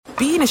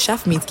being a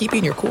chef means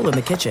keeping your cool in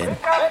the kitchen.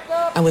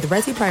 And with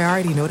Resi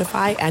Priority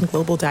Notify and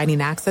Global Dining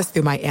Access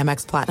through my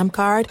Amex Platinum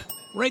card,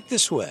 Right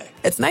this way.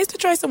 it's nice to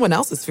try someone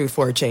else's food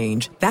for a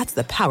change. That's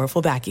the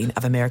powerful backing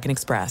of American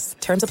Express.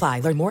 Terms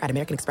apply. Learn more at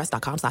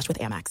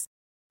americanexpress.com/withAmex.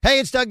 Hey,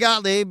 it's Doug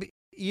Gottlieb.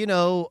 You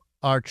know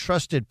our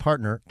trusted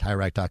partner,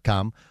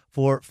 TireRack.com,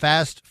 for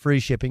fast,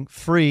 free shipping,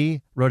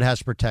 free road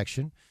hazard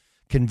protection,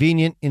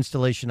 convenient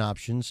installation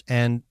options,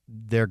 and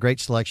their great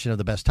selection of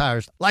the best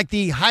tires, like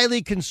the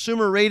highly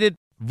consumer-rated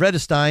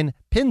Vredestein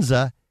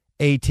Pinza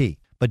AT.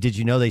 But did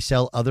you know they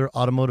sell other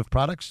automotive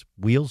products?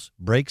 Wheels,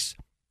 brakes,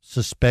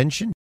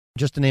 suspension,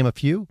 just to name a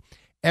few.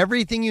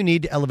 Everything you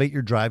need to elevate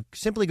your drive.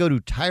 Simply go to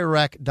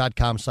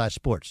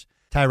TireRack.com/sports.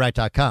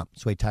 TireRack.com.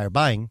 It's the way tire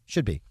buying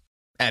should be.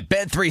 At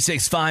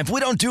Bet365, we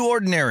don't do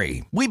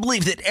ordinary. We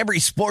believe that every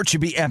sport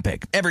should be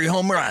epic. Every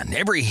home run,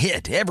 every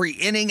hit, every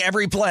inning,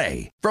 every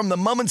play. From the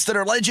moments that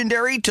are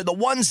legendary to the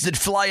ones that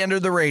fly under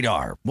the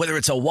radar. Whether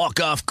it's a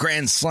walk-off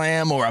grand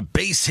slam or a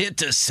base hit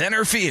to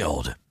center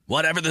field.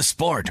 Whatever the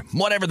sport,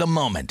 whatever the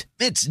moment.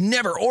 It's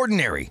never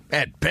ordinary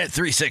at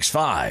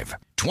Bet365.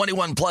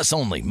 21 plus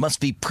only. Must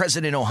be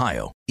present in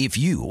Ohio. If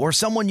you or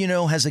someone you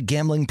know has a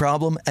gambling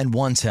problem and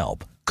wants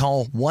help,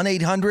 call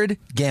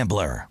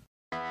 1-800-GAMBLER.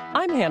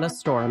 I'm Hannah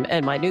Storm,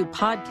 and my new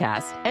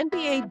podcast,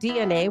 NBA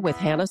DNA with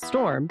Hannah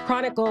Storm,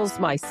 chronicles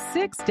my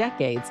 6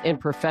 decades in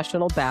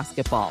professional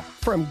basketball.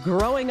 From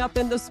growing up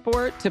in the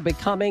sport to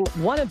becoming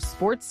one of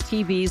sports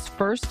TV's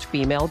first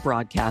female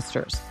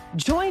broadcasters.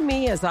 Join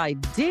me as I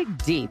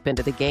dig deep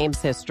into the game's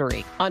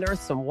history,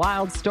 unearth some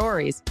wild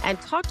stories, and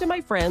talk to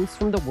my friends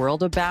from the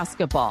world of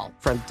basketball,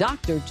 from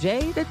Dr.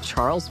 J to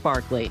Charles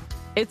Barkley.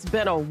 It's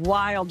been a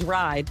wild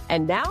ride,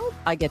 and now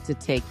I get to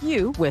take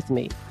you with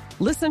me.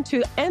 Listen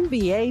to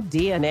NBA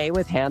DNA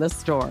with Hannah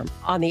Storm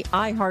on the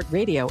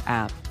iHeartRadio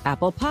app,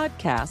 Apple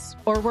Podcasts,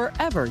 or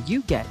wherever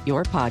you get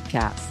your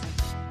podcasts.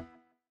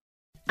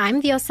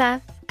 I'm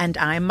Diosa. And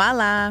I'm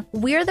Mala.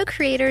 We're the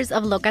creators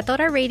of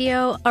Locatora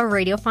Radio, a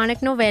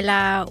radiophonic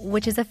novela,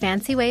 which is a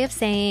fancy way of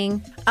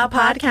saying a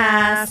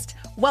podcast.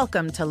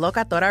 Welcome to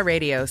Locatora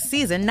Radio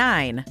Season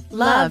 9.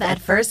 Love at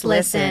First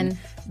Listen.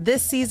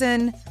 This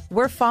season,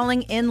 we're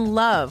falling in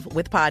love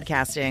with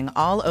podcasting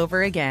all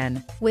over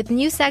again. With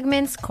new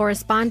segments,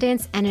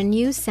 correspondence, and a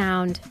new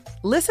sound.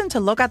 Listen to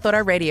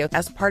Locatora Radio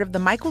as part of the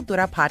My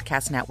Cultura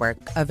Podcast Network,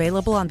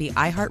 available on the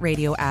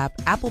iHeartRadio app,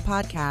 Apple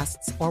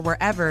Podcasts, or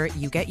wherever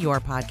you get your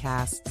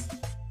podcasts.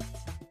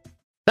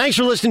 Thanks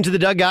for listening to the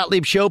Doug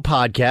Gottlieb Show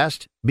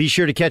podcast. Be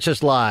sure to catch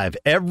us live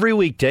every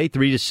weekday,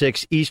 3 to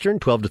 6 Eastern,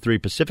 12 to 3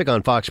 Pacific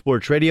on Fox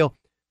Sports Radio.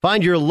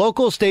 Find your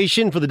local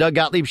station for the Doug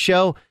Gottlieb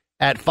Show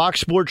at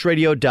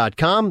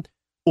foxsportsradio.com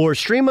or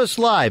stream us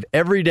live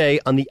every day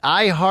on the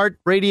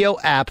iHeartRadio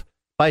app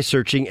by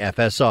searching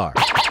FSR.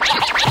 Now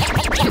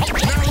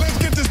let's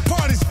get this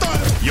party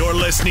started. You're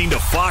listening to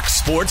Fox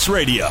Sports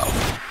Radio.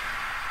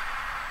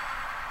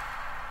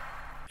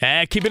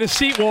 Keeping his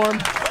seat warm.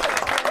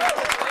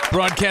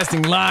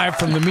 Broadcasting live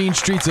from the mean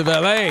streets of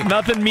L.A.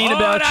 Nothing mean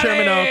about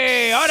Sherman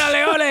Oaks.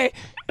 Orale, ole.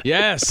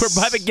 Yes.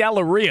 We're by the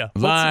Galleria.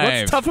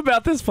 What's tough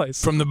about this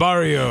place? From the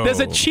barrio. There's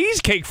a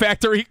cheesecake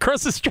factory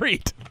across the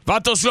street.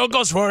 Vatos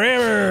Locos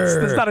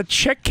forever. It's not a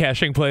check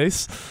cashing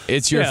place.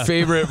 It's your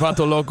favorite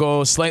Vato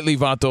Loco, Slightly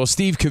Vato,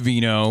 Steve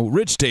Covino,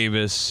 Rich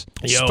Davis,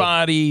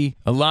 Spotty,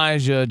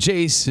 Elijah,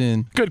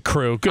 Jason. Good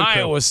crew.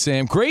 Iowa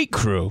Sam. Great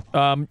crew.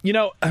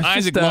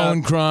 Isaac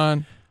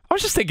Lowenkron. I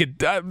was just thinking,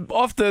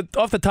 off the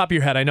top of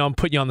your head, I know I'm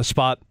putting you on the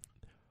spot,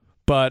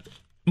 but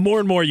more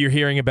and more you're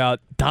hearing about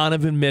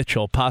Donovan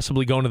Mitchell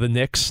possibly going to the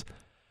Knicks.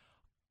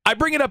 I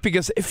bring it up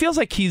because it feels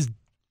like he's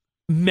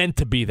meant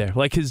to be there.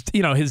 Like his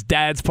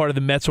dad's part of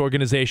the Mets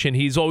organization.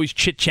 He's always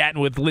chit-chatting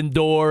with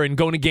Lindor and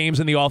going to games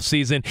in the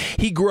offseason.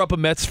 He grew up a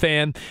Mets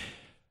fan.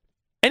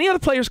 Any other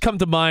players come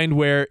to mind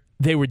where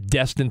they were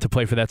destined to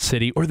play for that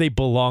city or they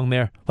belong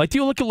there? Like, do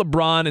you look at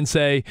LeBron and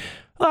say,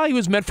 oh, he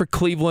was meant for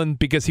Cleveland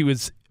because he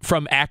was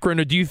from Akron?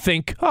 Or do you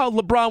think, oh,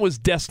 LeBron was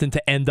destined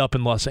to end up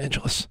in Los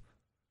Angeles?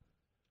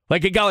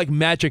 Like a guy like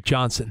Magic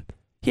Johnson.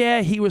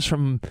 Yeah, he was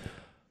from,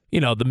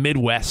 the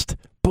Midwest.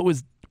 But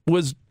was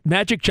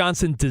Magic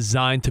Johnson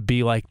designed to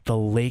be like the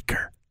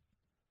Laker?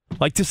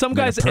 Like, do some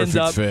guys end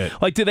up fit.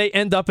 Like, do they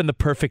end up in the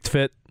perfect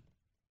fit?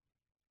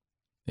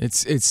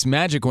 It's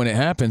magic when it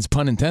happens,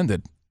 pun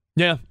intended.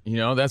 Yeah.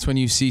 That's when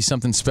you see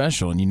something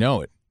special and you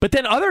know it. But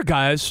then other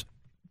guys,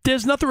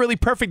 there's nothing really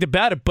perfect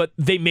about it, but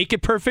they make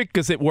it perfect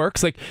because it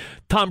works. Like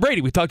Tom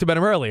Brady, we talked about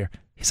him earlier.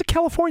 He's a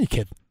California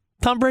kid.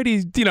 Tom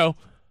Brady's,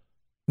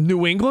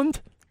 New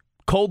England,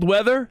 cold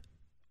weather,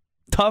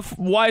 tough,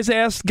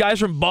 wise-ass guys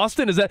from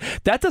Boston.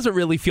 That doesn't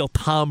really feel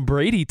Tom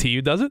Brady to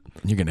you, does it?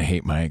 You're going to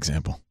hate my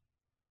example.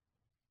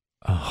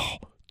 Oh,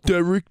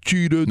 Derek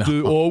Jeter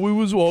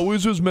always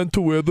was meant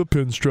to wear the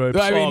pinstripes.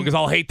 I mean, because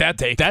I'll hate that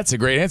take. That's a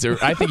great answer.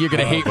 I think you're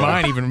going to hate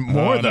mine even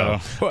more,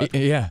 though.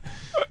 Yeah,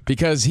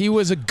 because he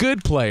was a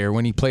good player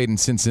when he played in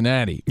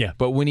Cincinnati. Yeah.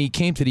 But when he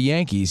came to the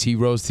Yankees, he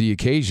rose to the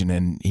occasion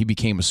and he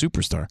became a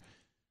superstar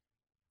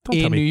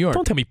in New York.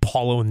 Don't tell me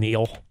Paul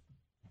O'Neill.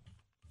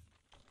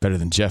 Better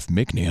than Jeff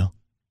McNeil.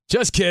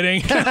 Just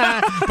kidding.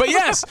 But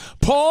yes,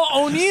 Paul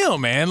O'Neill,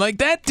 man. Like,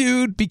 that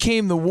dude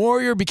became the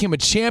warrior, became a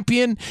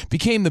champion,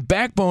 became the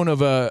backbone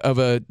of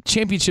a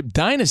championship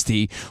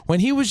dynasty when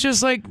he was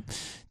just like,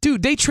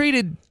 dude,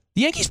 the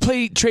Yankees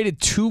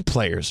traded 2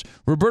 players,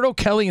 Roberto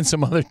Kelly and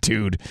some other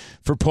dude,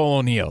 for Paul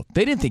O'Neill.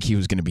 They didn't think he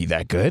was going to be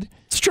that good.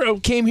 It's true.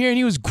 Came here and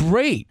he was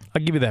great.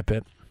 I'll give you that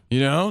bit. You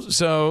know?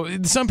 So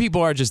some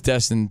people are just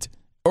destined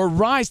or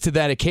rise to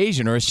that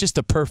occasion, or it's just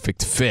a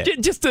perfect fit.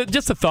 Just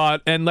a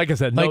thought, and like I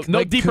said, no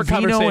deeper Covino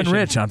conversation. and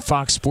Rich on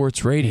Fox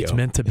Sports Radio. It's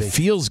meant to be. It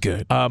feels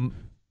good.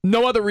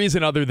 No other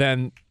reason other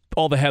than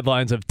all the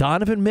headlines of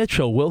Donovan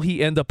Mitchell. Will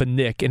he end up a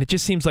Knick? And it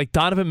just seems like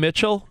Donovan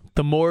Mitchell,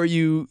 the more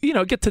you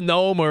get to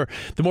know him, or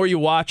the more you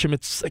watch him,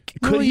 it's like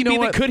could he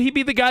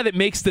be the guy that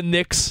makes the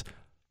Knicks,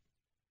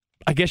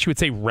 I guess you would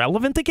say,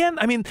 relevant again?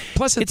 I mean,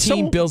 plus a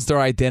team builds their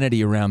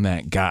identity around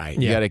that guy.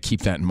 You got to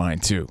keep that in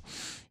mind too.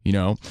 You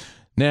know.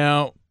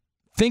 Now,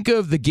 think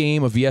of the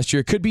game of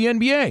yesteryear. Could be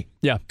NBA.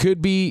 Yeah.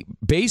 Could be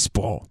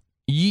baseball.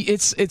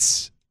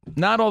 It's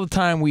not all the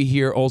time we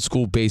hear old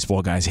school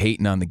baseball guys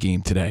hating on the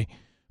game today.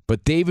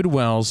 But David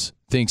Wells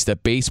thinks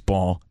that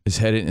baseball is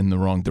headed in the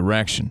wrong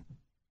direction.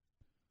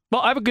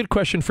 Well, I have a good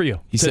question for you.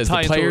 He says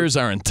the players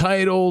are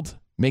entitled,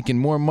 making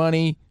more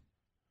money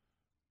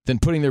than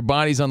putting their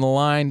bodies on the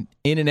line,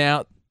 in and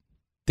out,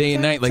 day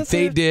and night, like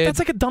they did. That's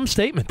like a dumb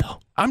statement, though.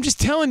 I'm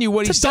just telling you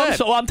what he said.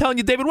 I'm telling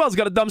you, David Wells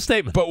got a dumb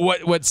statement. But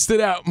what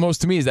stood out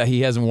most to me is that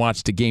he hasn't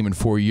watched a game in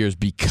 4 years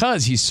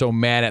because he's so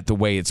mad at the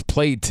way it's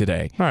played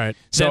today. All right.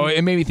 So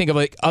it made me think of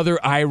like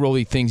other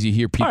eye-rolly things you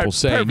hear people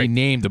say. Perfect. And he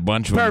named a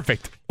bunch of them.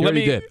 Perfect. Let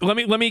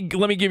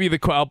me give you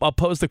I'll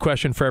pose the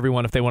question for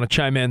everyone if they want to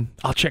chime in.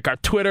 I'll check our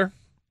Twitter.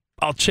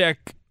 I'll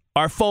check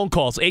our phone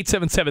calls.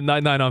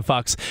 877-99 on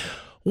Fox.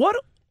 What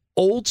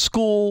old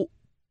school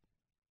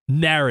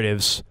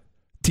narratives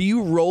do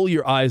you roll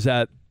your eyes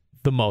at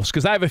the most?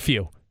 Because I have a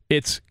few.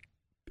 It's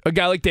a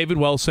guy like David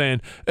Wells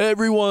saying,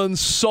 everyone's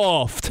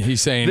soft.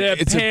 He's saying they're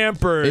it's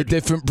pampered. A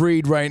different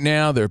breed right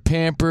now. They're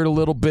pampered a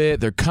little bit.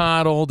 They're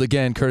coddled.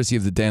 Again, courtesy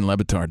of the Dan Le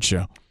Batard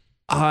show.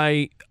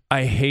 I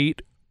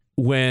hate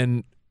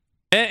when,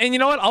 and you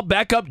know what? I'll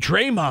back up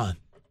Draymond.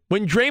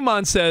 When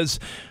Draymond says,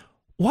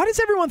 why does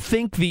everyone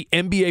think the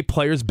NBA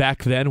players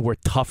back then were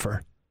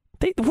tougher?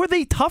 Were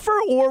they tougher,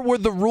 or were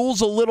the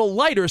rules a little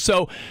lighter?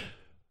 So,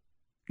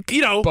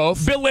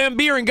 both. Bill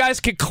Laimbeer and guys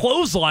could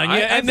clothesline you,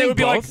 and they would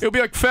be like, it would be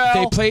like foul.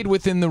 They played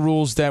within the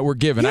rules that were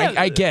given. Yeah.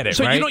 I get it.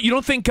 So right? you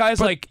don't think guys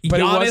like but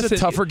Giannis, it was a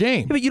tougher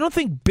game. But you don't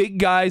think big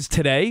guys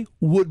today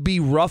would be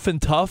rough and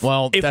tough?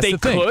 Well, if that's they the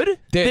thing. could,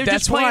 they're that's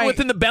just playing why,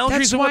 within the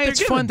boundaries that's of what why they're it's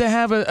given. fun to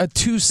have a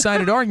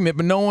two-sided argument,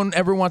 but no one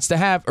ever wants to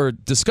have, or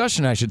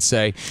discussion, I should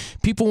say.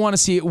 People want to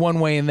see it one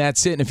way, and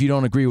that's it. And if you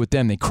don't agree with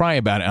them, they cry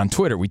about it on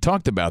Twitter. We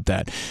talked about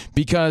that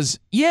because,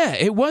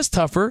 it was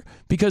tougher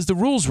because the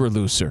rules were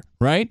looser,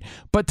 right?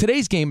 But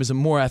today's game is a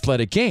more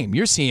athletic game.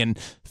 You're seeing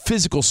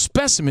physical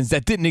specimens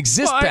that didn't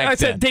exist back then. I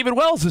said David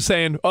Wells is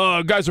saying,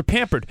 guys are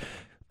pampered.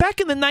 Back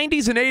in the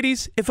 90s and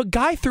 80s, if a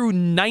guy threw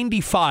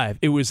 95,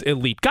 it was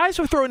elite. Guys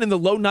were throwing in the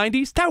low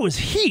 90s, that was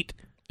heat.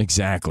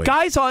 Exactly.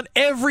 Guys on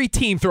every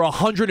team throw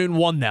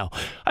 101 now.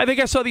 I think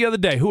I saw the other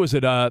day. Who was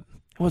it? It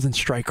wasn't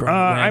Striker.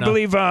 I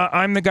believe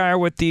I'm the guy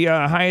with the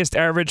highest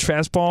average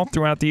fastball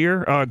throughout the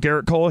year.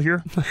 Garrett Cole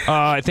here.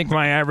 I think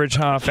my average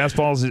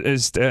fastball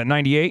is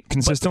 98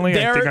 consistently.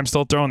 I think I'm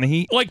still throwing the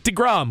heat. Like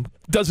DeGrom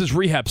does his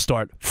rehab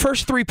start.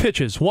 First 3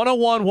 pitches,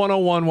 101,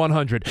 101,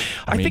 100.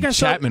 I think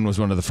Chapman was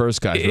one of the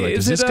first guys. We're like,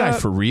 is this guy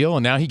for real?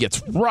 And now he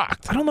gets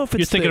rocked. I don't know if it's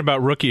You're thinking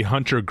about rookie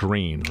Hunter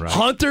Green, right?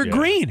 Hunter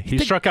Green. He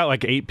struck out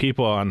like 8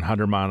 people on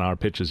 100-mile-an-hour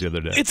pitches the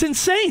other day. It's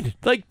insane.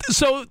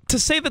 So to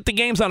say that the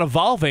game's not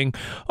evolving,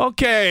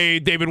 okay,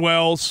 David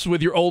Wells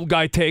with your old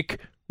guy take,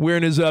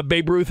 wearing his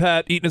Babe Ruth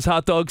hat, eating his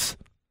hot dogs.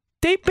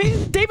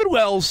 David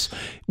Wells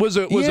was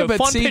a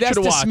fun pitcher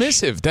to watch.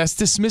 That's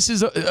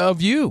dismissive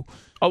of you.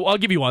 Oh, I'll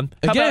give you one.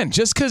 Again,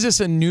 just because it's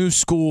a new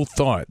school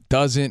thought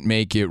doesn't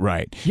make it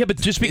right. Yeah,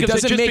 but just because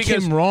it doesn't make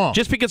him wrong.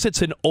 Just because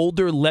it's an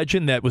older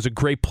legend that was a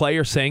great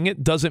player saying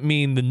it doesn't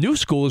mean the new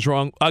school is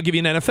wrong. I'll give you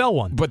an NFL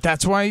one. But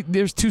that's why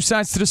there's 2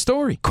 sides to the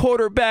story.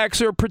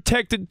 Quarterbacks are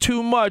protected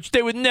too much.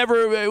 They would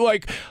never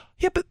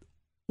but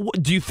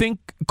do you think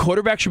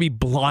quarterbacks should be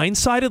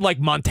blindsided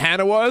like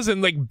Montana was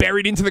and like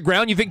buried into the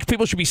ground? You think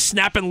people should be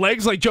snapping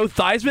legs like Joe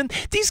Theismann?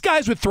 These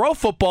guys would throw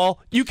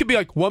football. You could be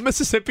like 1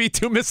 Mississippi,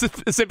 2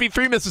 Mississippi,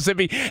 3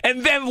 Mississippi,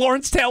 and then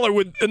Lawrence Taylor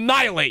would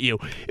annihilate you.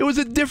 It was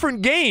a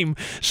different game.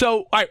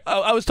 So I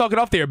was talking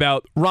off there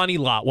about Ronnie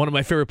Lott, one of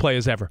my favorite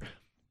players ever.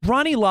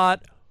 Ronnie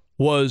Lott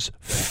was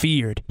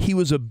feared. He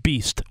was a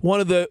beast. One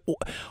of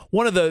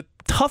the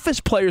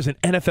toughest players in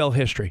NFL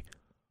history.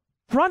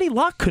 Ronnie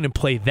Lott couldn't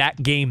play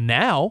that game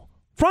now.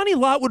 Ronnie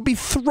Lott would be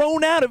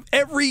thrown out of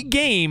every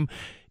game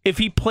if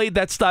he played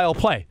that style of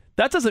play.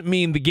 That doesn't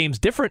mean the game's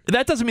different.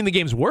 That doesn't mean the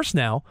game's worse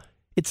now.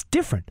 It's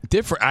different.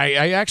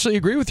 I actually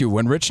agree with you.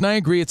 When Rich and I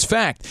agree, it's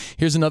fact.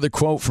 Here's another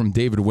quote from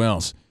David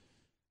Wells.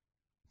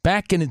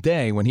 Back in the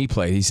day when he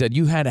played, he said,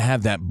 you had to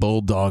have that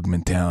bulldog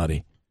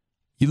mentality.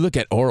 You look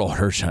at Oral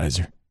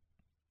Hershiser.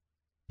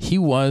 he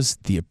was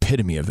the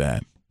epitome of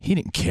that. He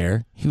didn't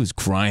care. He was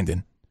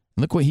grinding.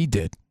 Look what he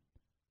did.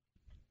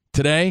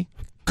 Today,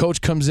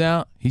 coach comes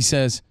out. He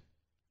says,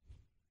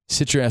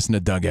 sit your ass in the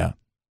dugout.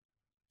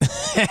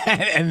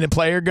 And the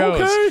player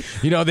goes.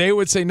 Okay. They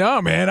would say,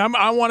 no, man,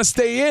 I want to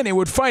stay in. They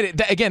would fight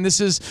it. Again, this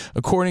is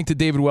according to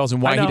David Wells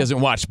and why he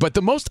doesn't watch. But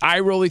the most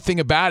eye-rolly thing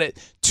about it,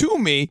 to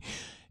me,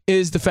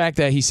 is the fact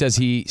that he says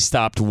he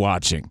stopped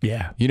watching.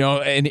 Yeah.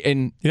 And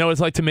you know what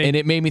it's like to me? And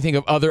it made me think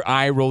of other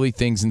eye-rolly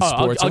things in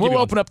sports. We'll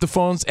open up the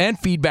phones and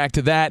feedback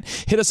to that.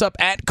 Hit us up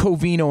at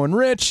Covino and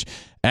Rich,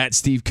 at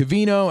Steve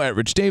Covino, at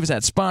Rich Davis,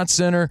 at Spot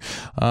Center.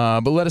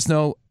 But let us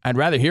know. I'd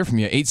rather hear from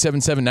you.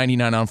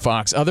 877-99 on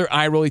Fox. Other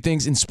eye-rolly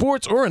things in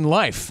sports or in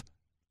life.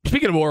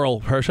 Speaking of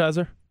Oral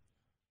Hershiser,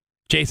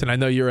 Jason, I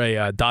know you're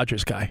a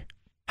Dodgers guy.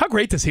 How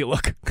great does he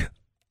look?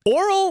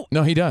 Oral?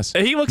 No, he does.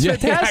 He looks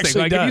fantastic.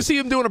 Like, if you see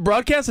him doing a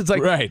broadcast, it's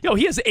like, right.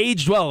 He has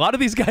aged well. A lot of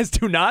these guys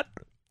do not.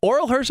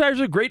 Oral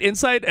Hershiser's a great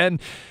insight,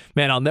 and,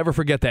 man, I'll never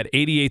forget that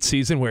 88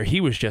 season where he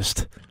was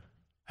just...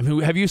 I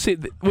mean, have you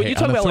seen... When you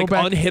talk about,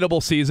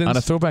 unhittable seasons... On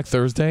a Throwback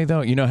Thursday,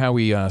 though, you know how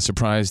we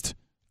surprised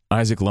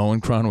Isaac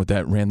Lowenkron with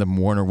that random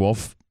Warner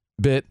Wolf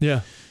bit?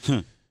 Yeah.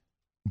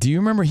 Do you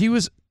remember he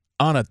was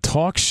on a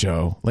talk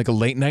show, like a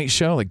late-night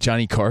show, like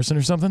Johnny Carson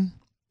or something?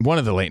 One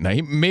of the late night.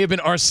 He may have been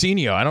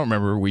Arsenio. I don't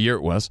remember what year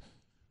it was.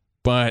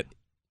 But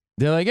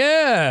they're like,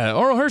 yeah,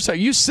 Oral Hershiser,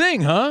 you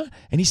sing, huh?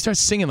 And he starts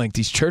singing like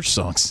these church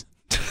songs.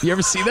 You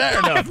ever see that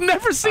or no? I've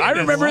never seen I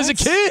remember as a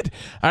kid.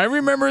 I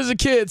remember as a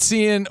kid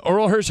seeing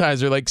Oral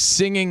Hershiser like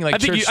singing like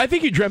church. I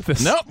think you dreamt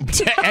this. Nope.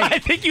 I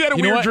think you had a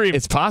weird dream.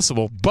 It's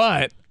possible,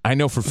 but I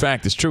know for a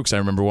fact it's true because I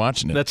remember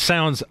watching it. That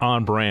sounds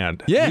on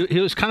brand. Yeah. He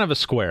was kind of a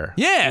square.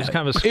 Yeah. He was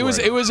kind of a square.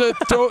 It was a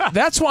throw.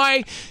 That's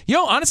why,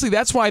 honestly,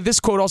 that's why this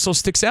quote also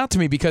sticks out to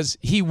me because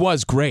he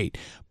was great.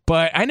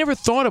 But I never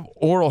thought of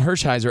Oral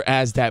Hershiser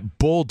as that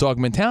bulldog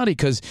mentality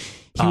because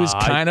he was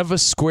kind of a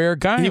square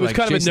guy. He was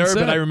kind of a nerd, said.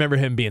 but I remember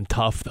him being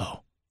tough,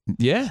 though.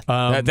 Yeah.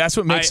 That's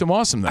what makes him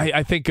awesome, though.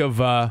 I think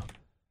of,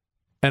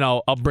 and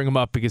I'll bring him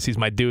up because he's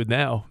my dude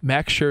now,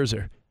 Max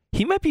Scherzer.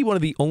 He might be one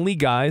of the only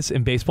guys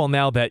in baseball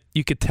now that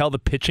you could tell the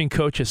pitching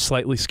coach is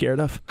slightly scared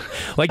of.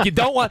 Like you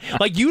don't want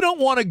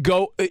to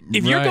go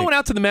if you're going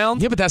out to the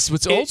mound. Yeah, but that's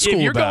what's old school.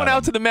 If you're about going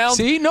out to the mound,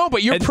 see, no,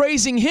 but you're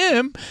praising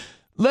him.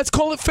 Let's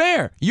call it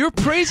fair. You're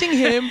praising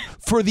him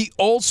for the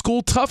old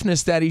school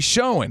toughness that he's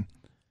showing.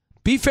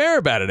 Be fair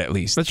about it, at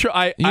least. That's true.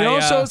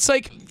 So it's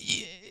like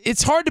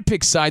it's hard to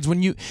pick sides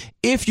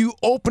if you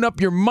open up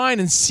your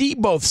mind and see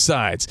both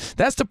sides.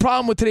 That's the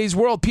problem with today's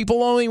world.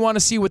 People only want to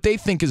see what they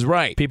think is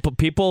right.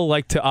 People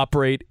like to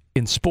operate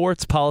in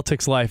sports,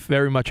 politics, life,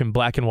 very much in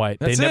black and white.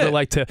 That's they never it.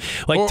 like to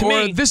to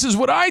me. me. This is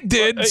what I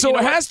did, so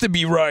it has to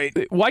be right.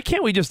 Why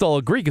can't we just all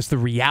agree? Because the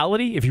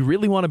reality, if you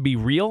really want to be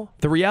real,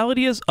 the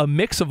reality is a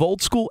mix of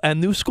old school and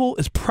new school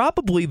is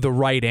probably the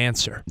right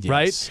answer,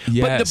 right?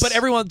 Yes. But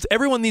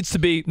everyone needs to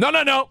be no,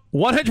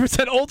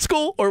 100% old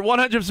school or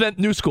 100%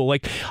 new school.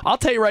 Like I'll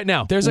tell you right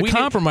now, there's a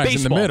compromise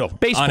in the middle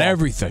baseball, on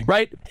everything,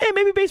 right? Hey,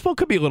 maybe baseball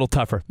could be a little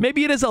tougher.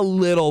 Maybe it is a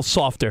little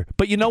softer.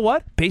 But you know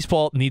what?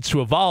 Baseball needs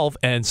to evolve,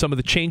 and some of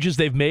the changes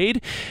they've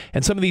made,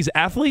 and some of these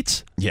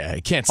athletes,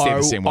 it can't stay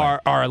the same way.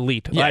 Are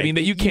elite. Yeah, I mean,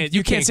 that you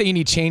can't say you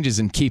need changes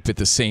and keep it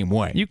the same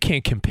way. You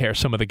can't compare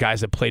some of the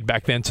guys that played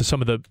back then to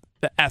some of the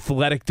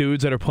athletic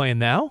dudes that are playing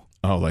now.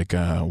 Oh, like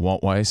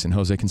Walt Weiss and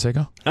Jose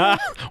Canseco?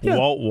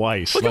 Walt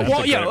Weiss. Look at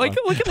Walt,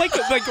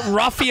 look at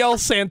Rafael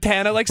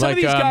Santana. Like some of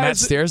these guys. Matt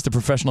Stairs, the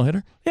professional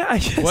hitter? Yeah.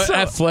 What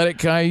athletic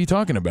guy are you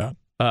talking about?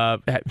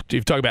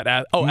 You're talking about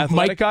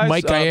athletic guys?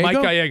 Mike Gallego?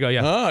 Mike Gallego,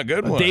 yeah. Oh,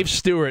 good one. Dave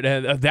Stewart.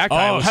 That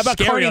guy was how about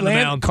scary on the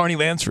mound. Carney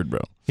Lansford, bro?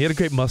 He had a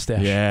great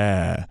mustache.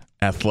 Yeah.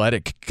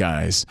 Athletic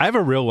guys. I have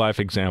a real life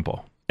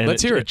example. And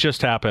Let's hear it. It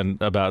just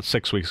happened about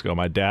 6 weeks ago.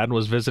 My dad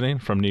was visiting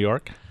from New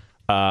York.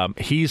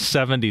 He's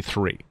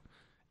 73.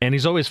 And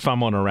he's always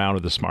fumbling around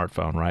with a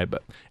smartphone, right?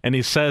 And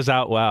he says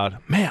out loud,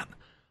 "Man,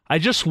 I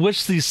just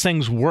wish these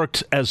things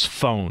worked as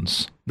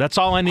phones. That's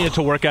all I needed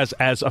to work as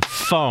a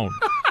phone."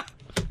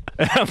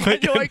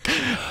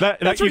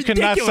 That you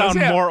cannot sound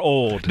more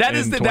old. That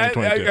is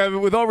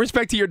with all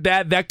respect to your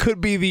dad, that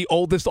could be the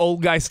oldest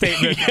old guy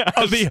statement.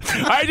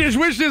 I just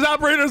wish this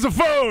operated as a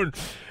phone.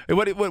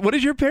 What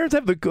did your parents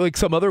have? Like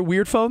some other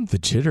weird phone? The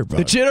Jitterbug.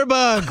 The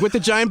Jitterbug with the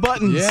giant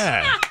buttons.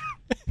 Yeah.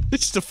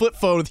 It's just a flip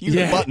phone with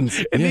huge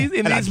buttons. In these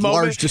moments,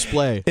 large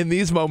display. In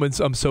these moments,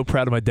 I'm so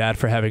proud of my dad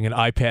for having an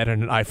iPad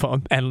and an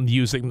iPhone and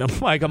using them.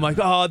 I'm like,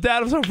 oh,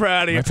 Dad, I'm so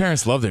proud of you. My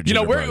parents love their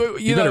Jitterbug.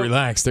 You better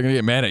relax. They're going to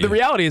get mad at you. The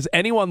reality is,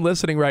 anyone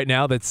listening right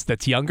now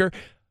that's younger,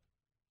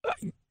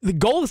 the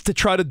goal is to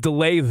try to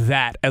delay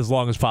that as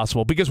long as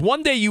possible, because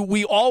one day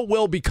we all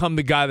will become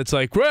the guy that's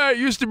like, well, it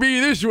used to be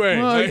this way.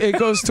 Well, it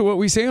goes to what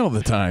we say all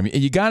the time.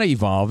 You got to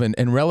evolve,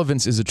 and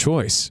relevance is a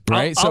choice,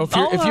 right?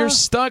 If you're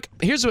stuck,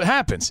 here's what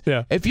happens.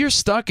 Yeah. If you're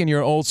stuck in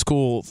your old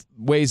school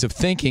ways of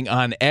thinking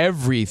on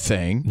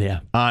everything,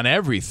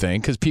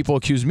 because people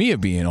accuse me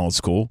of being old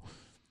school,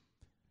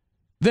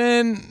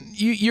 then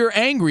you're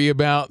angry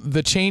about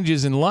the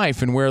changes in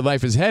life and where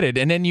life is headed,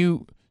 and then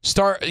you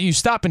you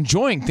stop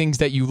enjoying things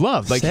that you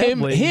love, like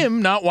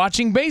him not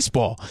watching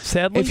baseball.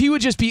 Sadly, if he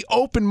would just be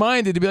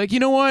open-minded to be like, you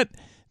know what,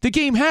 the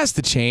game has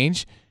to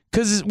change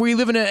because we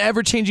live in an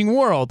ever-changing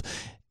world.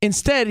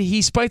 Instead,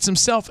 he spites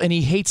himself and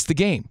he hates the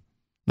game.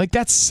 Like,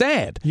 that's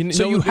sad.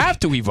 So you have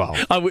to evolve.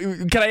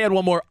 Can I add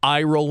one more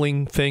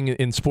eye-rolling thing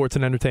in sports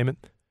and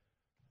entertainment?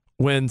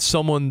 When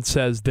someone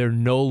says they're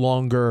no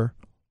longer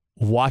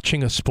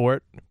watching a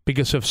sport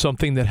because of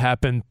something that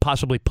happened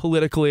possibly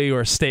politically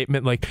or a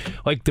statement like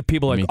the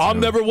people like,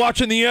 I'm never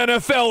watching the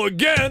NFL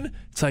again.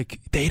 It's like,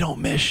 they don't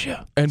miss you.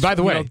 And by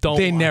the way,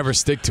 they never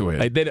stick to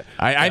it. Like,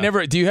 I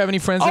never. Do you have any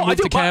friends that move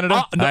to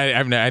Canada? No.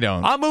 I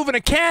don't. I'm moving to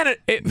Canada.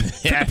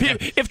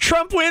 If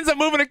Trump wins, I'm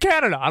moving to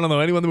Canada. I don't know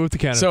anyone that moved to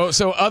Canada.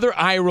 So other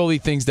eye-rolly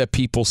things that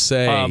people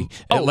say,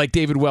 like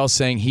David Wells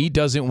saying he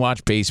doesn't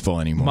watch baseball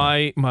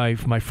anymore.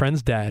 My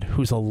friend's dad,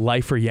 who's a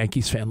lifer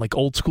Yankees fan, like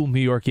old school New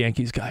York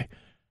Yankees guy,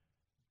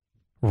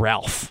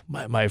 Ralph,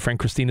 my friend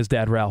Christina's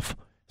dad, Ralph,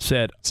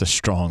 said, it's a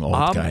strong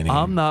old guy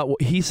name.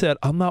 He said,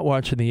 I'm not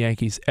watching the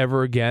Yankees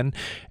ever again.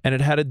 And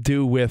it had to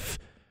do with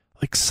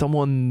like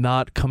someone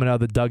not coming out of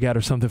the dugout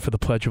or something for the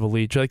Pledge of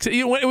Allegiance. Like,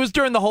 it was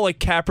during the whole like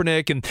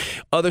Kaepernick and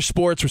other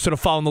sports were sort of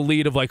following the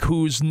lead of like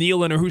who's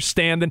kneeling or who's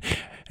standing.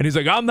 And he's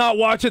like, I'm not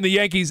watching the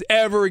Yankees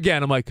ever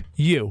again. I'm like,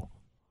 you,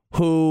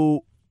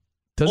 who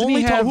doesn't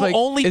only he have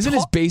isn't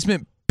his talk-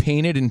 basement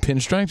painted in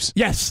pinstripes?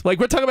 Yes, like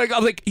we're talking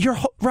about like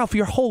Ralph,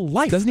 your whole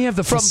life. Doesn't he have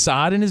the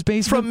facade in his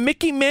basement? From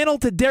Mickey Mantle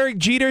to Derek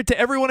Jeter to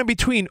everyone in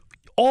between,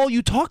 all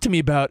you talk to me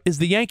about is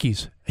the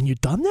Yankees. And you're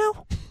done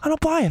now? I don't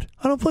buy it.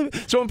 I don't believe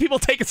it. So when people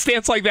take a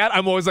stance like that,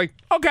 I'm always like,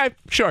 okay,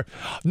 sure.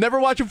 Never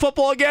watching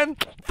football again?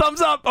 Thumbs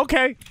up.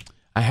 Okay.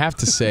 I have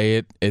to say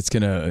it. It's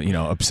gonna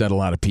upset a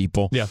lot of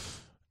people. Yeah,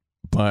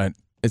 but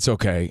it's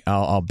okay.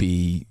 I'll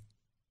be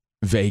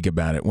vague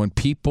about it. When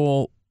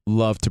people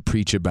love to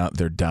preach about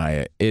their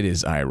diet, it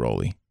is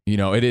eye-rolly.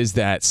 It is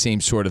that same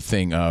sort of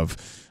thing of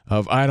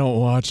I don't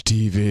watch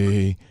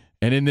TV,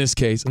 and in this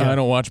case, I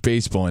don't watch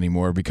baseball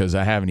anymore because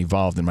I haven't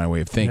evolved in my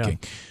way of thinking.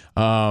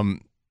 Yeah.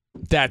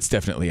 That's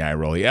definitely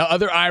eye-rolly.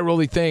 Other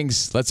eye-rolly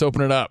things, let's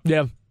open it up.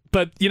 Yeah,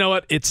 but you know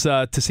what? It's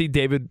to see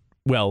David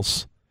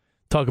Wells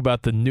talk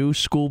about the new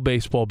school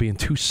baseball being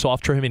too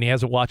soft for him and he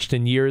hasn't watched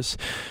in years.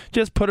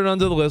 Just put it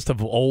under the list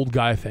of old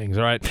guy things,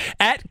 all right?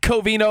 At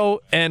Covino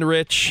and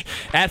Rich,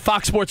 at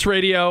Fox Sports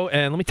Radio,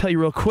 and let me tell you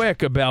real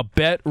quick about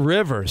Bet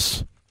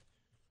Rivers.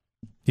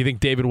 You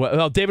think David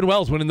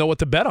Wells wouldn't know what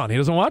to bet on. He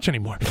doesn't watch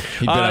anymore.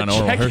 He bet on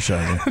Oral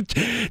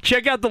Hershiser.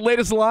 Check out the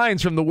latest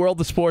lines from the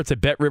world of sports at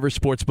Bet Rivers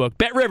Sportsbook.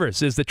 Bet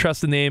Rivers is the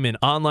trusted name in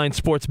online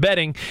sports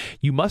betting.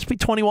 You must be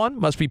 21,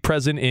 must be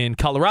present in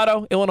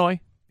Colorado,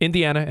 Illinois,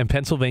 Indiana, and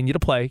Pennsylvania to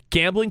play.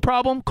 Gambling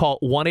problem? Call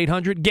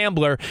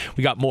 1-800-GAMBLER.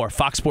 We got more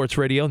Fox Sports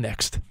Radio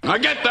next. Now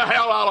get the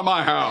hell out of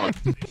my house.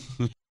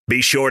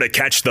 Be sure to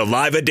catch the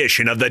live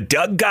edition of the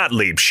Doug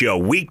Gottlieb Show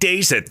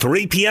weekdays at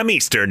 3 p.m.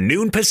 Eastern,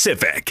 noon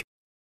Pacific.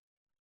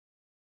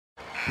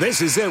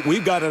 This is it.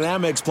 We've got an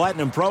Amex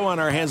Platinum Pro on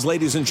our hands,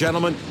 ladies and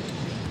gentlemen.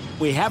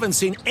 We haven't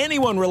seen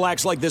anyone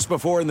relax like this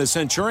before in the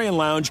Centurion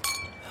Lounge.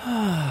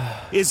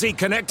 Is he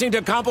connecting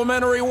to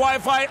complimentary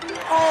Wi-Fi?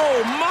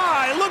 Oh,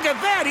 my. Look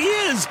at that. He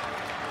is.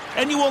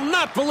 And you will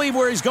not believe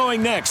where he's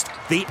going next.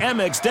 The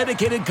Amex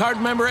dedicated card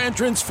member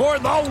entrance for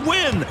the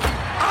win.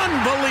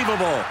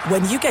 Unbelievable.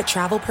 When you get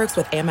travel perks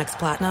with Amex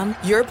Platinum,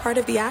 you're part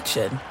of the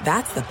action.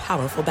 That's the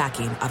powerful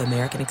backing of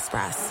American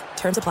Express.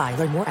 Terms apply.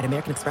 Learn more at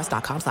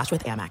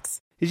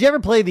americanexpress.com/withAmex. Did you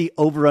ever play the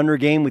over-under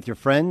game with your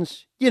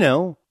friends?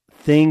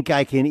 Think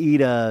I can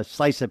eat a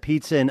slice of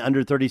pizza in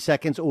under 30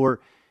 seconds, or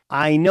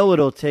I know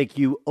it'll take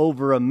you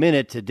over a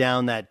minute to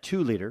down that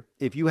 2-liter.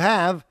 If you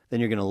have, then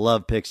you're going to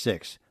love Pick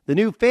 6, the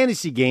new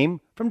fantasy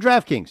game from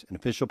DraftKings, an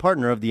official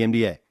partner of the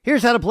NBA.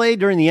 Here's how to play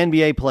during the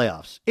NBA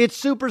playoffs. It's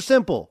super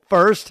simple.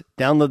 First,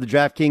 download the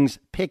DraftKings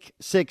Pick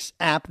 6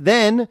 app,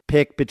 then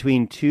pick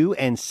between 2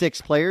 and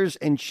 6 players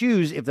and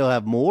choose if they'll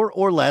have more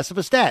or less of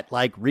a stat,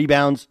 like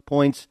rebounds,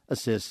 points,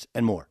 assists,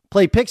 and more.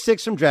 Play Pick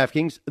 6 from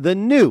DraftKings, the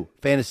new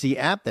fantasy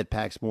app that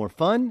packs more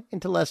fun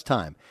into less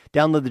time.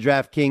 Download the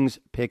DraftKings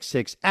Pick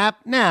 6 app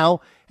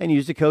now and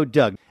use the code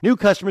Doug. New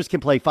customers can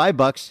play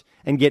 $5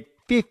 and get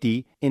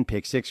 50 in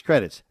Pick 6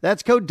 credits.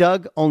 That's code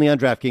Doug, only on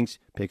DraftKings.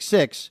 Pick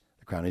 6,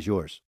 the crown is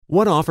yours.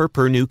 One offer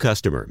per new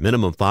customer.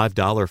 Minimum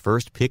 $5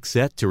 first pick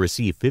set to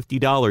receive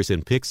 $50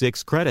 in Pick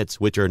 6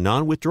 credits, which are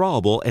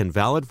non-withdrawable and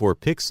valid for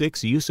Pick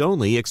 6 use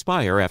only.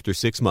 Expire after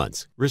 6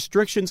 months.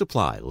 Restrictions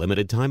apply.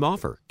 Limited time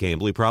offer.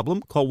 Gambling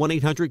problem? Call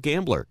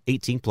 1-800-GAMBLER.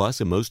 18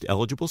 plus in most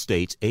eligible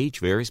states. Age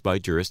varies by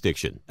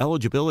jurisdiction.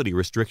 Eligibility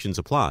restrictions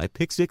apply.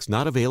 Pick 6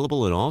 not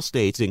available in all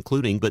states,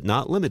 including but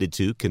not limited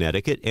to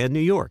Connecticut and New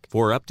York.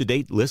 For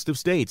up-to-date list of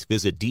states,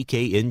 visit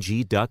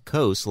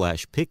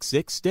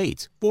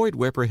dkng.co/pick6states. Void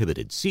where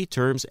prohibited. See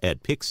terms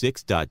at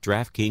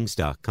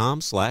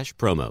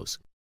pick6.draftkings.com/promos.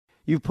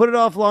 You've put it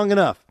off long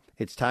enough.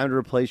 It's time to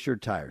replace your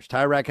tires.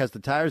 Tire Rack has the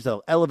tires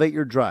that'll elevate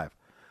your drive.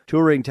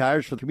 Touring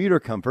tires for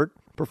commuter comfort,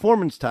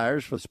 performance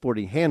tires for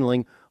sporty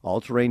handling,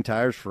 all-terrain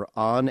tires for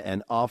on-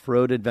 and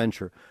off-road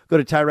adventure. Go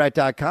to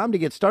TireRack.com to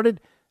get started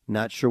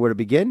Not sure where to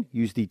begin?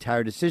 Use the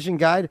Tire Decision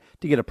Guide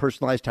to get a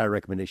personalized tire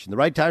recommendation. The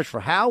right tires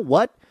for how,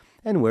 what,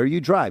 and where you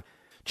drive.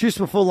 Choose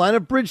from a full line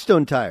of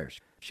Bridgestone tires.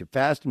 Ship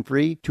fast and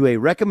free to a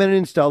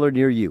recommended installer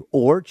near you.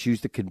 Or choose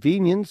the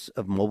convenience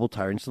of mobile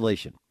tire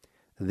installation.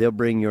 They'll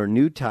bring your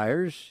new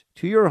tires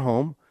to your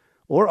home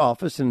or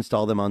office and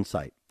install them on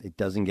site. It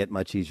doesn't get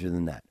much easier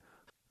than that.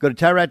 Go to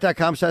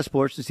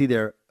TireRack.com/sports to see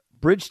their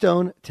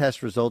Bridgestone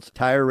test results,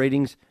 tire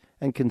ratings,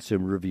 and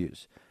consumer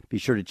reviews. Be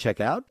sure to check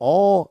out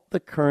all the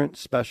current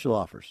special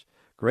offers.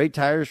 Great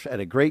tires at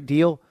a great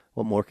deal.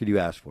 What more could you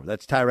ask for?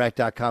 That's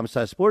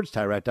TireRack.com/sports,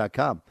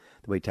 TireRack.com,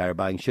 the way tire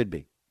buying should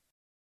be.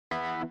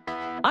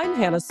 I'm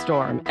Hannah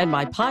Storm, and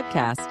my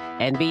podcast,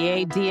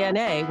 NBA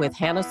DNA with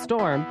Hannah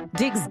Storm,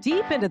 digs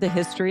deep into the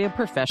history of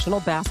professional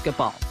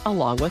basketball,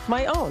 along with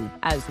my own,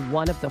 as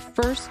one of the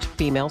first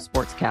female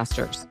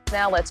sportscasters.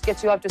 Now let's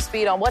get you up to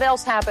speed on what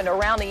else happened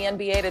around the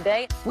NBA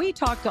today. We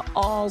talk to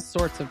all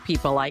sorts of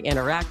people I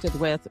interacted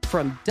with,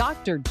 from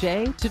Dr.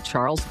 J to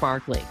Charles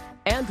Barkley,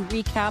 and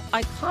recap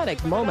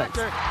iconic moments.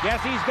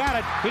 Yes, he's got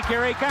it.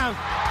 Here he comes.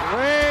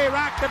 Way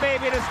rock the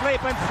baby to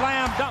sleep and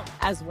slam dunk.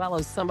 As well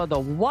as some of the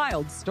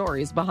wild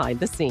stories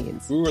behind the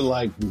scenes. We were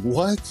like,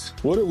 what?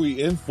 What are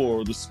we in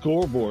for? The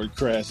scoreboard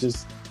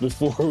crashes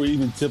before we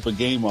even tip a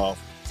game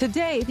off.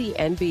 Today, the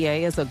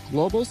NBA is a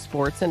global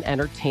sports and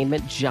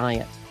entertainment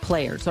giant.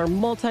 Players are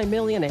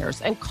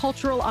multimillionaires and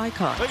cultural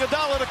icons.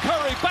 Iguodala to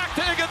Curry, back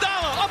to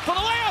Iguodala, up for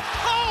the layup.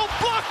 Oh,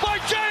 blocked by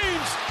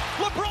James.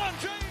 LeBron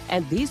James.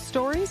 And these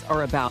stories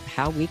are about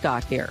how we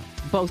got here,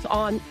 both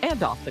on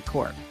and off the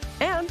court.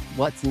 And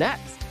what's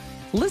next?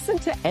 Listen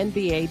to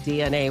NBA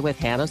DNA with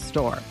Hannah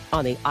Storm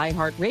on the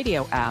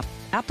iHeartRadio app,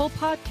 Apple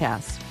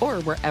Podcasts,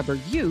 or wherever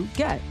you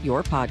get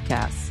your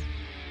podcasts.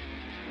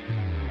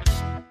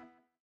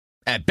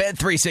 At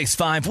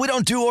Bet365, we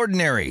don't do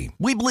ordinary.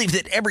 We believe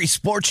that every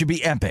sport should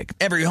be epic.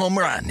 Every home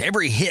run,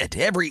 every hit,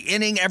 every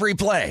inning, every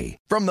play.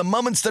 From the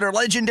moments that are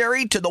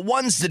legendary to the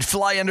ones that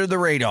fly under the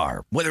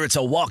radar. Whether it's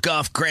a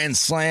walk-off grand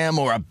slam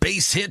or a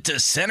base hit to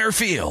center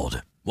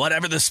field.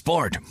 Whatever the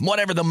sport,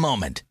 whatever the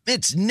moment.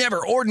 It's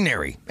never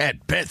ordinary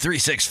at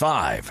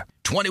Bet365.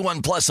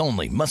 21 plus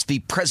only. Must be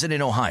present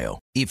in Ohio.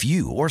 If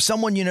you or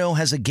someone you know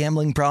has a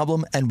gambling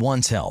problem and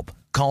wants help,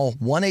 call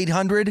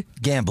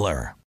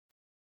 1-800-GAMBLER.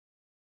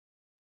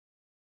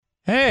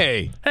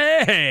 Hey.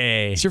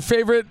 It's your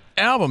favorite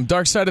album,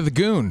 Dark Side of the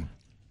Goon.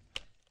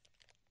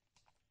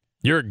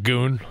 You're a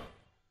goon.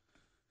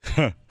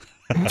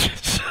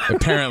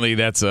 Apparently,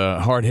 that's a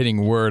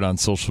hard-hitting word on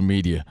social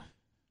media.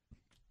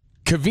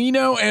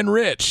 Covino and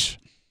Rich,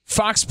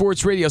 Fox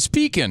Sports Radio.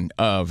 Speaking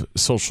of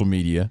social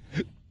media,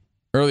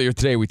 earlier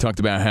today we talked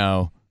about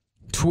how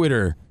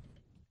Twitter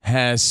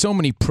has so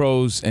many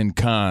pros and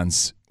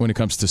cons when it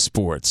comes to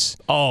sports.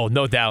 Oh,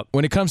 no doubt.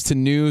 When it comes to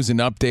news and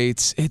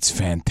updates, it's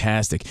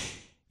fantastic.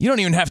 You don't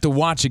even have to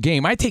watch a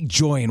game. I take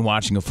joy in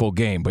watching a full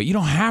game, but you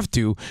don't have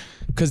to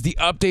because the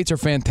updates are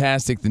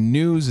fantastic. The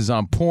news is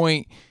on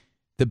point.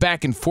 The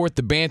back and forth,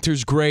 the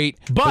banter's great.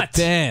 But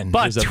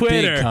there's a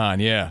Twitter, big con,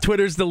 yeah.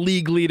 Twitter's the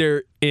league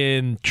leader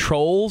in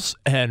trolls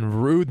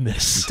and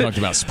rudeness. We talked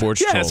about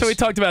sports trolls. Yeah, so we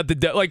talked about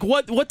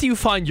what do you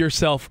find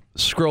yourself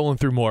scrolling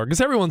through more?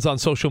 Because everyone's on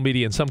social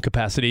media in some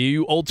capacity. Are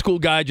you old school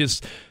guy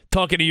just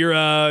talking to your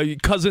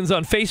cousins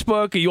on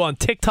Facebook? Are you on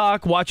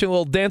TikTok watching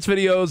little dance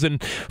videos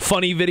and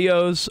funny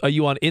videos? Are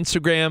you on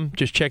Instagram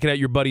just checking out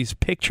your buddies'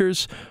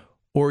 pictures?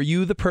 Or are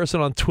you the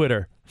person on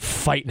Twitter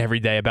fighting every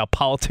day about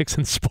politics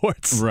and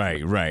sports?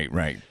 Right.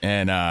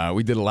 And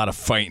we did a lot of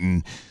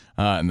fighting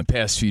in the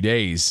past few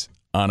days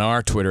on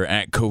our Twitter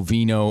at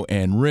Covino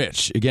and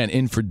Rich. Again,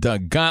 in for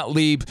Doug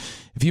Gottlieb.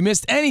 If you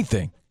missed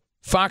anything,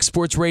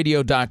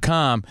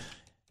 foxsportsradio.com.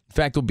 In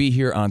fact, we'll be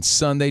here on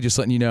Sunday, just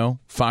letting you know,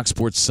 Fox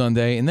Sports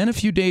Sunday, and then a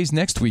few days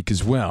next week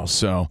as well.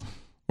 So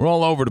we're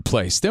all over the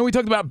place. Then we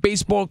talked about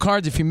baseball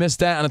cards. If you missed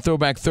that on a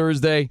Throwback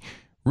Thursday,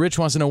 Rich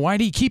wants to know, why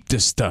do you keep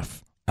this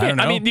stuff? I don't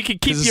know. I mean, you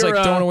could keep it's your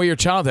like throwing away your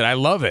childhood. I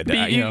love it.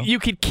 You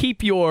could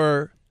keep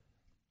your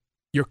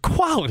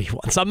quality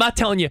ones. I'm not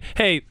telling you,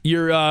 hey,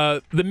 your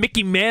the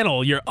Mickey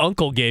Mantle your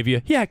uncle gave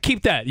you. Yeah,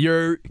 keep that.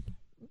 Your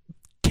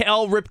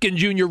Cal Ripken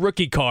Jr.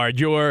 rookie card.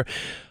 Your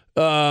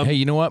hey,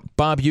 you know what?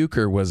 Bob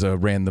Uecker was a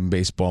random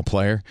baseball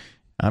player.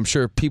 I'm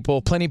sure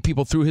plenty of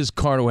people threw his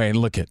card away and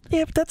look at.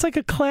 Yeah, but that's like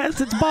a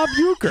class. It's Bob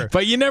Uecker.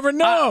 But you never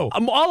know.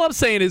 All I'm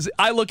saying is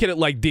I look at it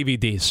like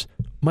DVDs.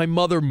 My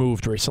mother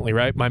moved recently,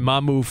 right? My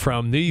mom moved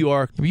from New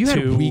York You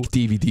had weak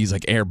DVDs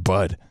like Air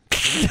Bud.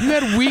 You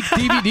had weak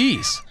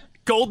DVDs.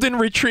 Golden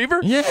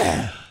Retriever?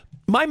 Yeah.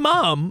 My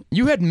mom...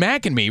 You had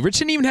Mac and Me. Rich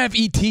didn't even have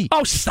E.T.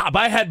 Oh, stop.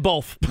 I had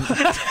both.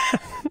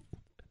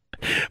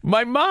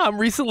 My mom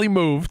recently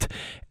moved,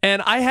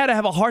 and I had to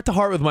have a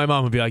heart-to-heart with my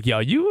mom and be like, yo,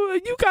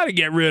 you got to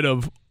get rid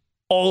of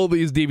all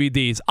these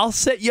DVDs. I'll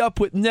set you up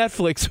with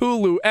Netflix,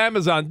 Hulu,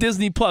 Amazon,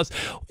 Disney Plus.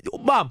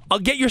 Mom, I'll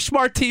get your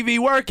smart TV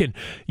working.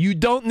 You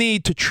don't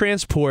need to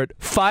transport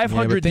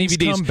 500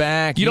 DVDs. Come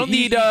back. You don't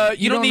need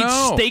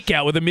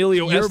Stakeout with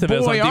Emilio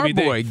Estevez on DVD.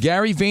 Our boy,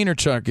 Gary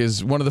Vaynerchuk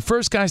is one of the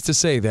first guys to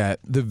say that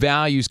the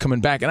value's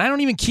coming back, and I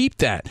don't even keep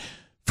that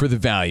for the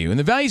value. And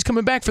the value's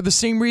coming back for the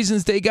same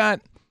reasons they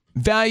got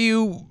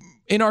value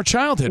in our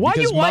childhood,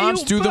 because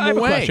moms threw them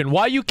away. Question.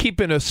 Why are you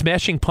keeping a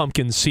Smashing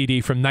Pumpkins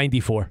CD from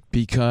 '94?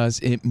 Because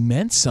it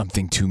meant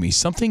something to me,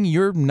 something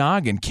your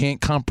noggin can't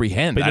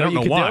comprehend. But I don't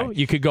know why.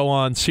 You could go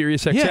on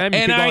Sirius XM, Yeah, you could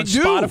and go I on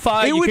do.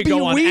 Spotify, It you would could be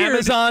go on weird.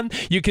 Amazon.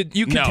 You could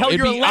No, tell it'd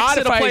your be odd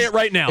Alexa to if play it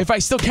right now. If I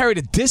still carried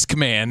a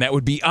Discman, that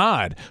would be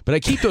odd. But I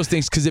keep those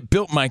things because it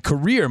built my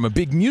career. I'm a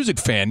big music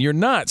fan. You're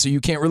not, so you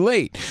can't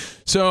relate.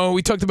 So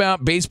we talked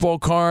about baseball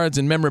cards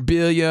and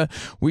memorabilia.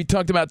 We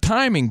talked about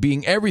timing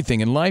being everything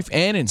in life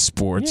and in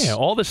sports. Yeah,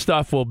 all this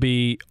stuff will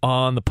be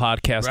on the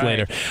podcast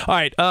later. All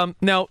right,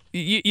 now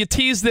you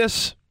tease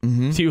this.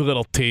 You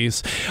little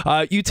tease.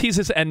 You tease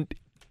this, and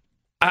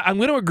I'm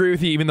going to agree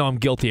with you, even though I'm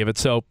guilty of it.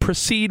 So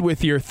proceed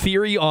with your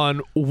theory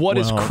on what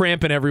is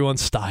cramping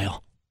everyone's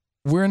style.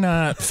 We're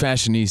not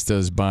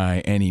fashionistas by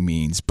any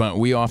means, but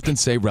we often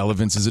say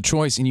relevance is a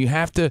choice, and you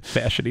have to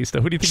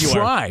fashionista. Who do you think you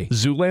are?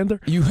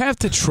 Zoolander? You have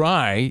to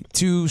try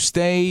to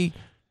stay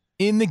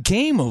in the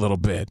game a little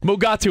bit.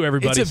 Mugatu,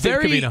 everybody.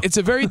 It's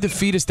a very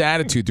defeatist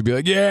attitude to be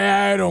like,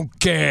 yeah, I don't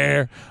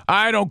care.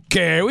 I don't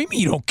care. What do you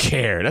mean you don't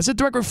care? That's a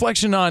direct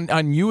reflection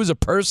on you as a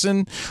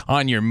person,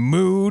 on your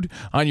mood,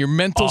 on your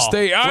mental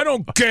state. I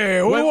don't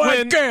care. What do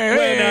I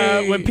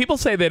care? When people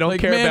say they don't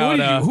care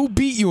about... who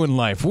beat you in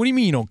life? What do you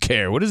mean you don't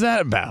care? What is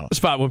that about?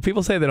 Spot, when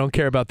people say they don't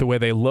care about the way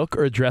they look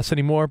or dress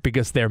anymore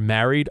because they're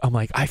married, I'm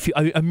like, I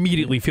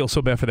immediately feel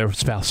so bad for their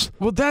spouse.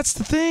 Well, that's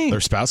the thing.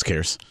 Their spouse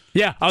cares.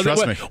 Yeah,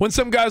 Trust me. When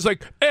some guy's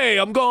like, "Hey,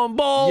 I'm going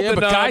bald,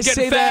 and I'm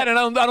getting fat, and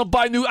I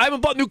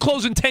haven't bought new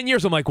clothes in 10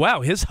 years." I'm like,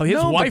 "Wow, his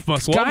wife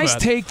must love that." Guys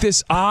take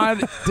this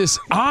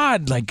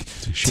odd like.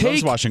 She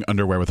loves washing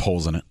underwear with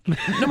holes in it.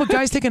 No, but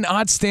guys take an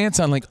odd stance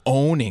on like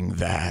owning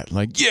that.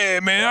 Like, yeah,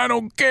 man, I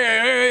don't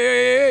care.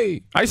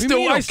 Hey. I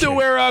still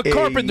wear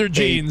carpenter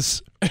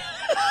jeans.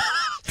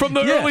 From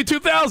the early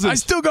 2000s. I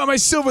still got my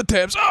silver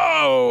tabs.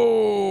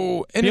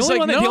 Oh! And it's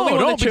like,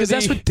 no, because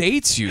that's what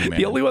dates you, man.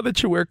 The only one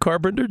that you wear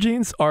carpenter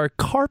jeans are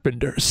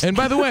carpenters. And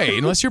by the way,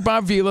 unless you're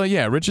Bob Vila,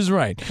 yeah, Rich is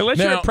right. Unless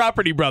you're a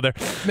property brother.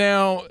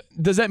 Now,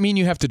 does that mean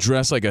you have to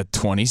dress like a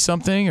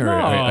 20-something or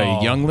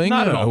a youngling?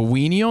 Not at all. A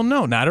weenie?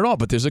 No, not at all.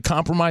 But there's a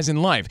compromise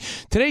in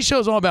life. Today's show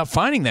is all about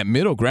finding that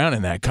middle ground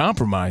and that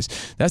compromise.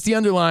 That's the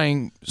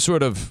underlying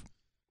sort of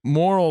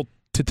moral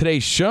to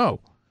today's show.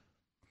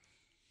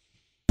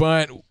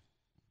 But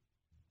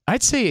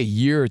I'd say a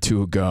year or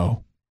two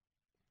ago,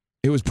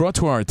 it was brought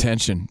to our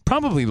attention,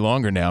 probably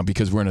longer now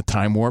because we're in a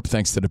time warp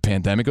thanks to the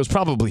pandemic. It was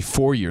probably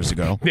 4 years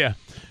ago. Yeah.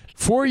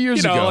 4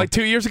 years ago. Like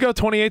 2 years ago,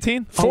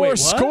 2018? No, it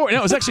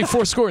was actually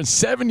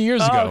 407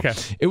 years ago. Okay.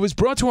 It was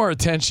brought to our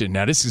attention.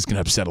 Now, this is going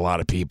to upset a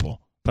lot of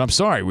people, but I'm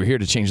sorry. We're here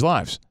to change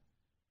lives.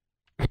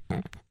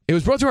 It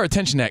was brought to our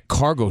attention that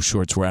cargo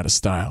shorts were out of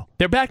style.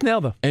 They're back now,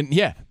 though. And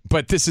yeah,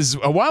 but this is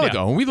a while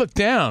ago. And we looked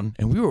down,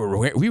 and we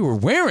were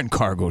wearing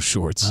cargo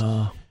shorts.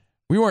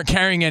 We weren't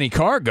carrying any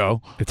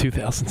cargo. The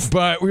 2000s.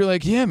 But we were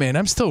like, yeah, man,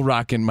 I'm still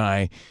rocking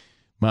my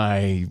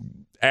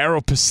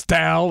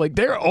Aeropostale. Like,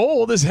 they're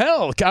old as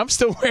hell. I'm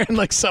still wearing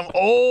like some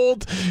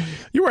old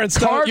You're wearing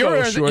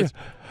cargo shorts.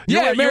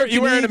 You're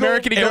wearing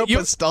American Eagle.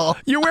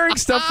 You're wearing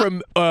stuff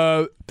from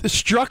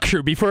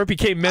Structure before it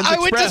became Men's Express.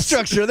 I went to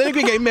Structure, then it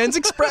became Men's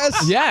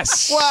Express.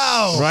 Yes.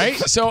 Wow. Right?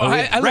 So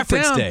I looked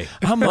down. Day.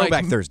 I'm like,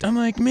 back Thursday. I'm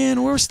like,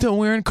 man, we're still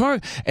wearing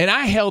cargo. And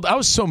I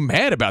was so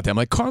mad about that. I'm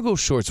like, cargo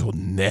shorts will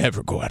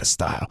never go out of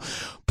style.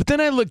 But then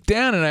I looked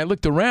down and I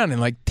looked around and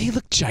like, they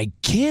look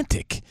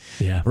gigantic.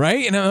 Yeah.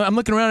 Right? And I'm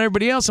looking around at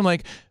everybody else. I'm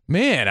like,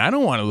 man, I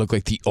don't want to look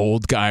like the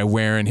old guy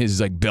wearing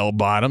his like bell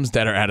bottoms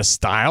that are out of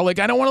style. Like,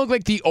 I don't want to look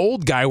like the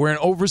old guy wearing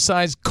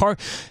oversized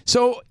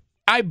So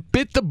I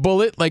bit the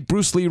bullet like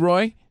Bruce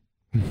Leroy.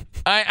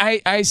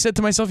 I said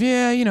to myself,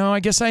 yeah, I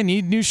guess I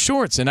need new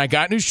shorts. And I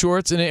got new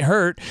shorts, and it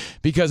hurt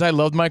because I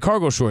loved my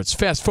cargo shorts.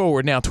 Fast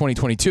forward now,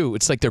 2022,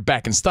 it's like they're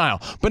back in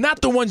style. But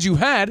not the ones you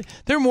had.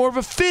 They're more of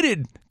a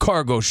fitted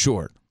cargo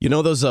short. You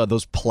know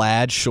those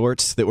plaid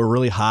shorts that were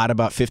really hot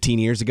about 15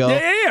 years ago?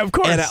 Yeah, of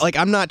course. And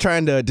I'm not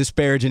trying to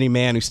disparage any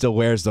man who still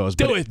wears those,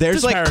 but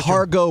there's like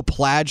cargo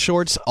plaid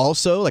shorts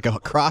also, like a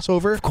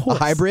crossover, a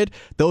hybrid.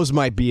 Those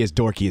might be as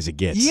dorky as it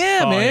gets.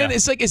 Yeah, man. Yeah.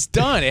 It's like it's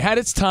done. It had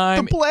its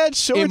time. The plaid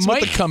shorts it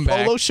might with the come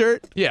back. Polo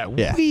shirt. Yeah,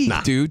 weak,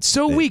 dude.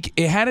 So weak.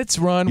 It had its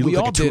run. You we look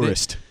all like a did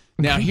tourist.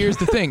 It. Now, here's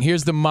the thing.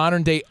 Here's the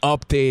modern day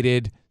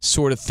updated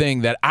sort of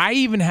thing that I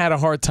even had a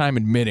hard time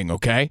admitting,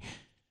 okay?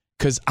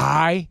 Because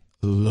I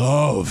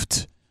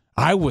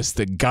was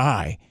the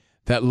guy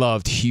that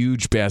loved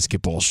huge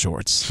basketball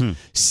shorts.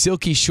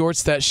 Silky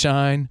shorts that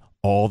shine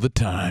all the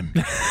time.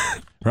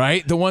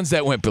 Right? The ones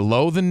that went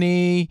below the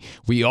knee.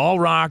 We all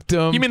rocked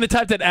them. You mean the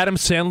type that Adam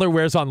Sandler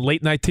wears on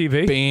late night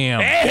TV?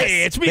 Bam.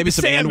 Hey, it's me, maybe the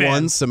some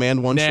Sandman. some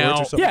and one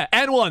shorts or something. Yeah,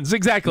 and ones,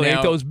 exactly. Now,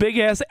 like those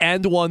big-ass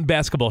and one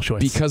basketball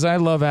shorts. Because I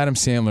love Adam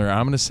Sandler,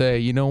 I'm going to say,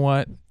 you know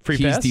what? Free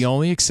He's pass? the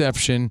only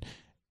exception.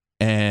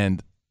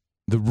 And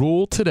the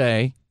rule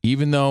today,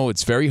 even though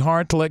it's very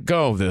hard to let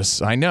go of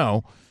this, I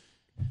know,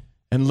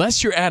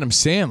 unless you're Adam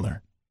Sandler,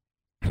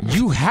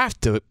 you have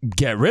to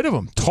get rid of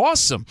them.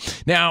 Toss them.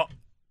 Now,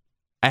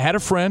 I had a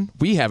friend.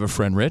 We have a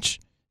friend, Rich.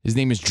 His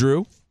name is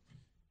Drew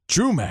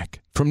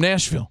Mack from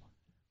Nashville.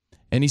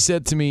 And he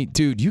said to me,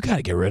 dude, you got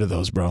to get rid of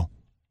those, bro.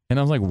 And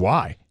I was like,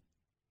 why?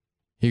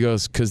 He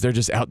goes, because they're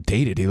just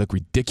outdated. They look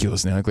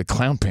ridiculous now. They look like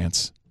clown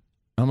pants.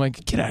 I'm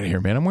like, get out of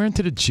here, man. I'm wearing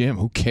to the gym.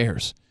 Who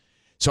cares?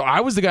 So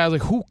I was the guy, I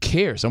was like, who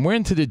cares? I'm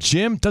wearing to the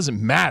gym. Doesn't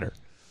matter.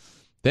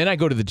 Then I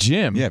go to the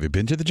gym. Yeah, have you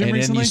been to the gym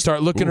recently? And then you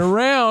start looking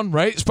around,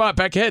 right?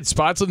 Back ahead.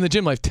 Spots in the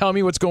gym life. Tell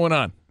me what's going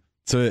on.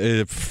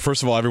 So,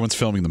 first of all, everyone's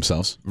filming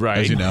themselves. Right.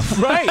 As you know.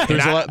 Right.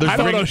 There's a lot. There's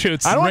photo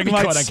shoots. I don't want to be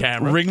caught on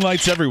camera. Ring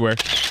lights everywhere.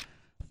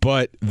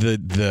 But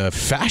the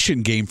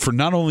fashion game for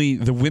not only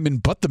the women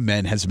but the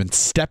men has been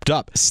stepped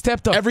up.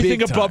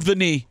 Everything above the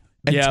knee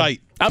and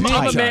tight.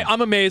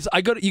 I'm amazed.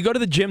 You go to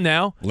the gym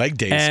now. Leg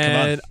days.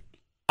 And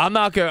come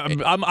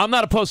on. I'm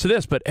not opposed to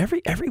this, but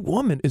every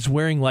woman is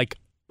wearing like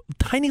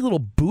tiny little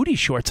booty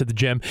shorts at the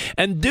gym,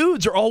 and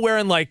dudes are all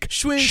wearing like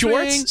shorts,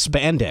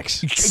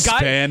 spandex.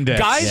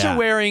 Guys are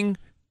wearing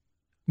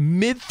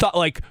mid-thigh,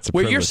 like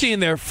where you're seeing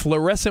their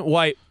fluorescent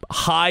white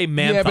high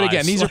man. Yeah, but thighs.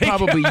 again, these are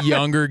probably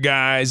younger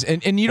guys,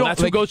 and you don't.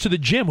 That's who goes to the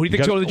gym. Who do you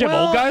think's going to the gym?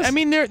 Well, Old guys? I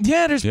mean,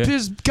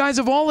 there's guys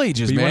of all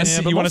ages, man.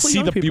 You want to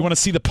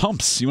see the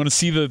pumps. You want to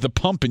see the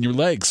pump in your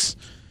legs.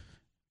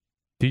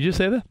 Did you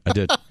say that? I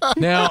did.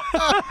 Now,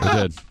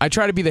 I did. I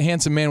try to be the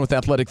handsome man with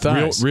athletic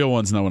thighs. Real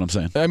ones know what I'm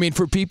saying. I mean,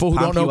 for people who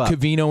don't know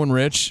Covino and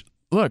Rich,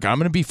 look, I'm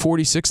going to be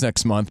 46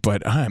 next month,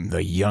 but I'm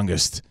the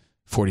youngest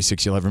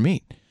 46 you'll ever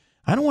meet.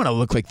 I don't want to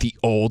look like the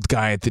old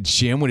guy at the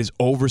gym with his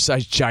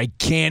oversized,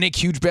 gigantic,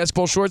 huge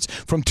basketball shorts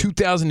from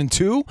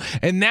 2002.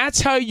 And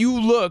that's how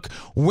you look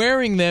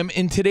wearing them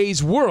in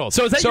today's world.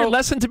 So is that your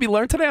lesson to be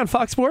learned today on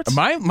Fox Sports?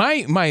 My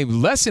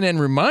lesson and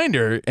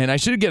reminder, and I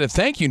should get a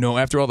thank you note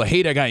after all the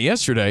hate I got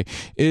yesterday,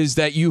 is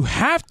that you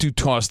have to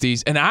toss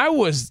these. And I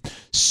was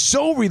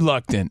so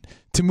reluctant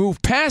to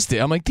move past it.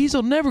 I'm like, these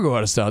will never go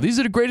out of style. These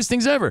are the greatest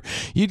things ever.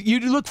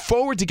 You look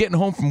forward to getting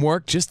home from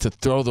work just to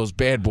throw those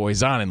bad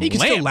boys on and you can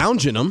still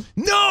lounge in them.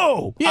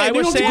 No! Yeah, I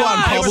was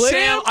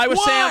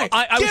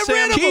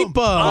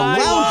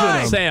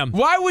Sam.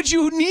 Why would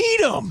you need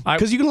them?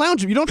 Because you can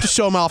lounge them. You don't have to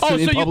show them off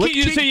in public.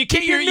 So you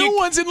keep your new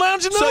ones and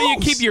lounge in those. So you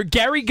keep your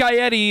Gary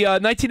Gaetti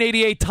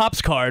 1988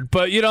 Topps card,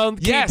 but you don't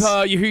keep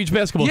your huge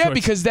basketball shorts. Yeah,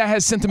 because that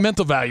has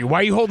sentimental value.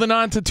 Why are you holding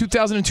on to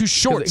 2002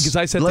 shorts? Because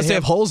I said unless they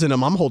have holes in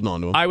them, I'm holding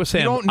on to them. I was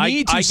saying, you don't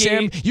need to,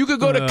 Sam. You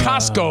could go to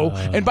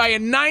Costco and buy a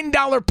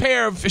 $9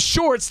 pair of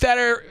shorts that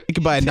are. You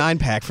could buy a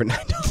 9-pack for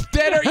 $9.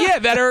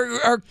 That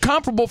are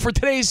comparable for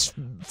today's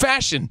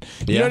fashion.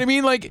 You know what I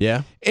mean? Like,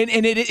 yeah. And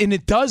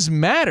it does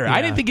matter. Yeah.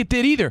 I didn't think it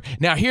did either.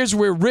 Now here's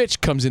where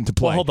Rich comes into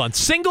play. Well, hold on.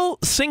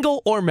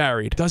 Single or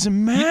married?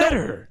 Doesn't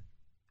matter.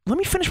 Let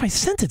me finish my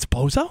sentence,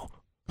 bozo.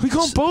 We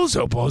call him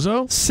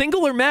bozo.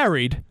 Single or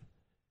married?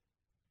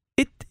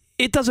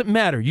 It doesn't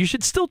matter. You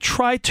should still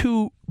try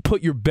to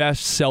put your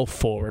best self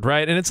forward,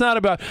 right? And it's not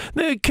about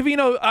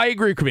Covino. I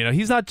agree with Covino.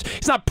 He's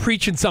not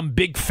preaching some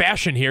big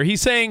fashion here. He's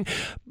saying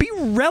be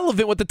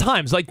relevant with the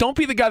times. Like, don't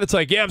be the guy that's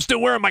like, yeah, I'm still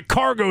wearing my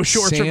cargo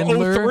shorts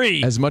Sandler, from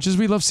 03. As much as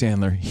we love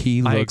Sandler,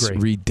 he looks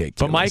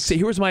ridiculous. But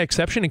here was my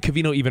exception, and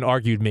Covino even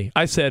argued me.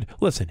 I said,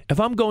 listen, if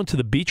I'm going to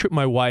the beach with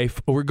my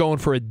wife, or we're going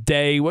for a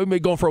day, we're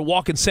going for a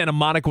walk in Santa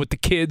Monica with the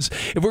kids,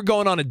 if we're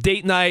going on a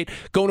date night,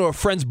 going to a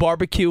friend's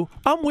barbecue,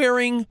 I'm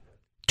wearing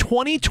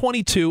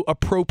 2022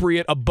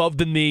 appropriate above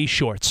the knee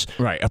shorts.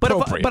 Right,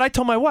 appropriate. But I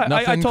told my wife.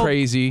 Nothing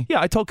crazy. Yeah,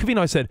 I told Covino,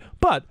 I said,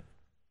 but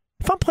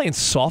if I'm playing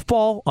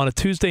softball on a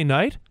Tuesday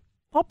night,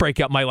 I'll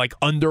break out my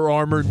Under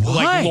Armour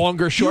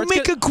longer shorts. You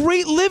make a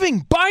great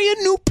living. Buy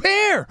a new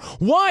pair.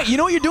 Why? You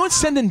know what you're doing?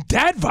 Sending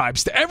dad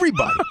vibes to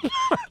everybody.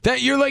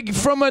 That you're like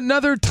from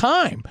another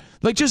time.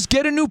 Like, just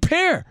get a new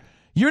pair.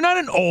 You're not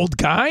an old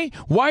guy.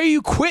 Why are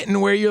you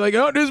quitting where you're like,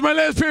 oh, this is my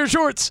last pair of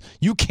shorts?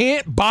 You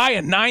can't buy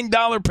a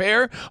 $9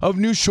 pair of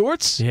new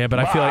shorts? Yeah, but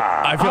I feel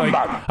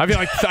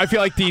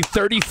like the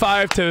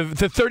 35 to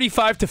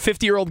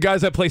 50-year-old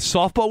guys I play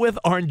softball with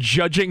aren't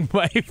judging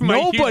my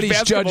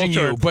Nobody's judging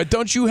shorts. you, but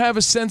don't you have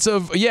a sense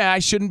of, I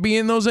shouldn't be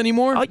in those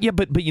anymore? Yeah,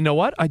 but you know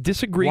what? I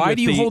disagree. Why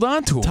do you hold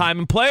on to them? Time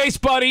and place,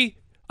 buddy.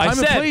 I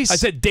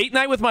said date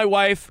night with my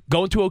wife,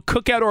 going to a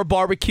cookout or a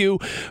barbecue,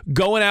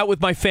 going out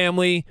with my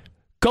family,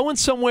 going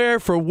somewhere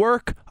for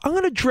work. I'm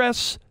going to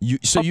dress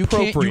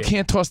appropriate. You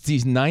can't toss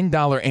these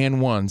 $9 and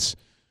ones.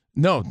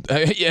 No,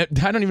 I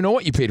don't even know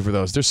what you paid for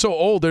those. They're so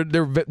old.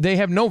 They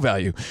have no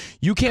value.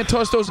 You can't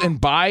toss those and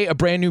buy a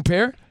brand new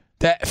pair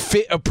that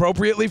fit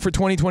appropriately for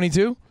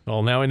 2022.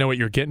 Well, now I know what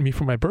you're getting me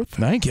for my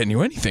birthday. I ain't getting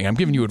you anything. I'm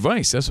giving you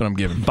advice. That's what I'm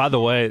giving. By the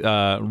way,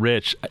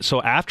 Rich,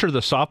 so after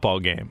the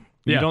softball game,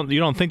 you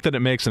don't think that it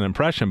makes an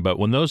impression, but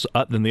when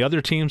then the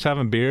other teams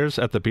having beers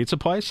at the pizza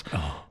place,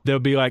 they'll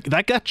be like,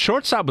 that guy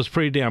shortstop was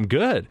pretty damn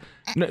good,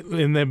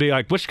 and they'll be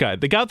like, which guy?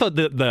 The guy with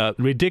the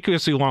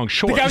ridiculously long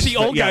shorts. The guy with the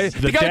old guy.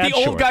 The guy with the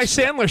old guy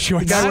Sandler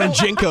shorts. The guy wearing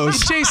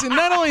Jinkos. Jason,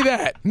 not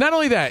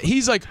only that,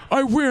 he's like,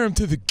 I wear him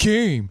to the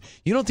game.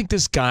 You don't think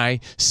this guy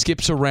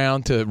skips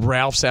around to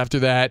Ralph's after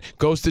that,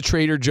 goes to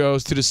Trader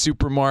Joe's, to the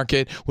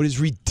supermarket with his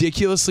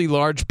ridiculously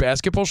large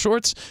basketball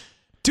shorts?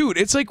 Dude,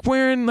 it's like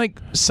wearing like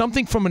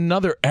something from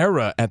another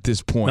era at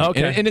this point.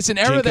 Okay. And it's an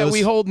era that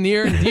we hold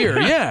near and dear.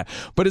 Yeah.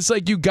 But it's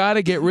like you got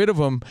to get rid of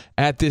them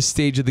at this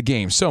stage of the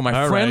game. So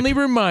my friendly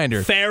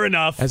reminder. Fair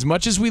enough. As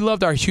much as we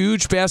loved our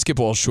huge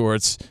basketball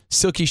shorts,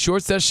 silky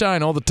shorts that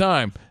shine all the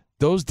time,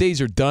 those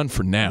days are done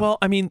for now. Well,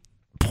 I mean,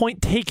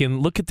 point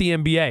taken. Look at the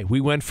NBA. We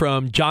went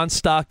from John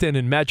Stockton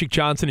and Magic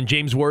Johnson and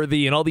James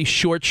Worthy and all these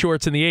short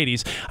shorts in the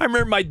 80s. I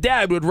remember my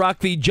dad would rock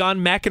the John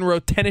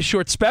McEnroe tennis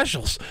short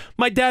specials.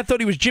 My dad thought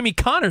he was Jimmy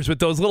Connors with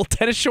those little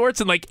tennis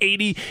shorts in like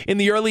in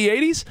the early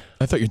 80s.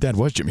 I thought your dad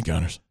was Jimmy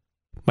Connors.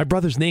 My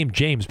brother's named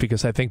James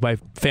because I think my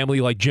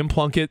family like Jim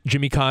Plunkett,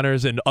 Jimmy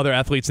Connors, and other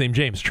athletes named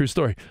James. True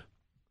story.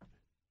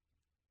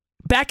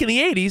 Back in the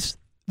 80s,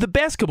 the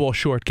basketball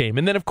short game.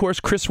 And then, of course,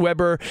 Chris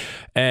Webber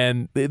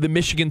and the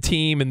Michigan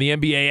team and the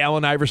NBA,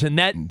 Allen Iverson,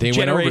 that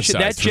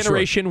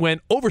generation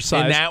went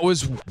oversized. And that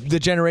was the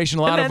generation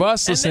a lot of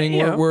us listening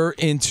were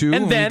into.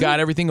 And then, we got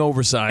everything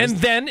oversized.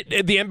 And then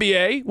the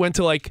NBA went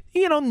to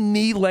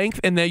knee length.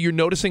 And then you're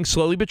noticing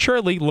slowly but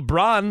surely,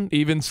 LeBron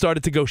even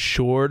started to go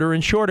shorter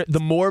and shorter.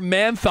 The more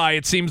man thigh,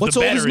 it seems, what's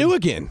the better. What's old is new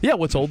again? Yeah,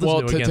 what's old is new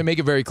again. To make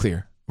it very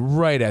clear.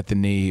 Right at the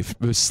knee,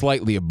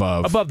 slightly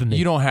above. Above the knee.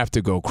 You don't have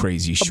to go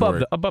crazy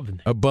short. Above the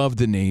knee. Above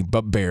the knee,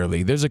 but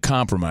barely. There's a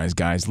compromise,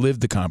 guys. Live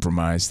the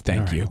compromise.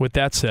 Thank you. With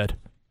that said,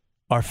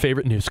 our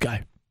favorite news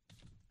guy.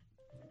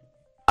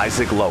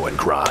 Isaac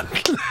Lowenkron.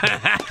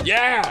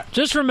 Yeah!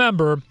 Just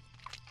remember,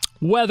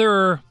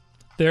 whether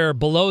they're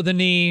below the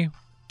knee,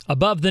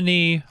 above the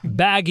knee,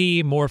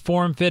 baggy, more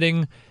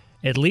form-fitting,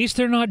 at least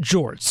they're not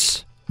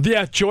jorts.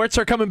 Yeah, jorts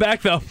are coming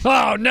back, though.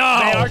 Oh, no.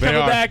 They are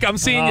coming back. I'm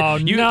seeing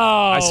you. No.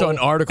 I saw an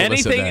article that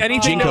said that.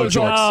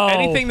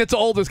 Anything that's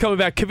old is coming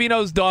back.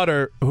 Covino's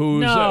daughter,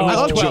 who's I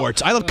love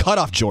jorts. I love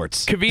cutoff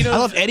jorts. I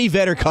love Eddie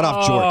Vedder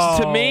cutoff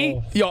jorts. To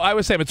me, I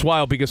was saying it's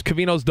wild because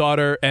Covino's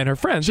daughter and her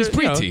friends. She's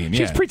preteen.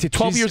 She's preteen,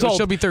 12 years old.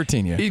 She'll be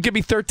 13, yeah. She's going to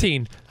be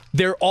 13.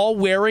 They're all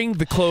wearing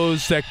the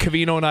clothes that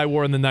Covino and I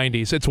wore in the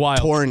 90s. It's wild.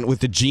 Torn with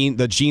the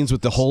jeans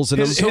with the holes in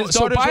them.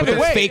 So by the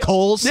way, fake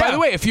holes. By the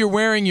way, if you're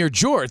wearing your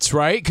jorts,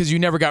 right, because you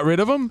never got rid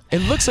of them, it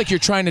looks like you're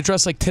trying to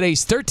dress like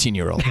today's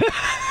 13-year-old.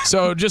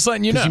 So just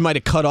letting you know. You might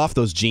have cut off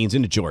those jeans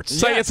into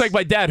jorts. It's like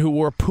my dad who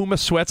wore Puma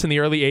sweats in the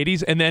early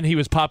 80s, and then he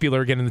was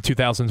popular again in the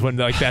 2000s when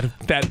that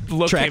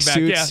look Track came back.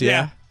 Suits,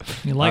 yeah.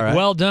 You like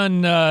well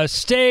done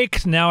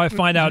steak. Now I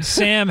find out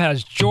Sam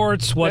has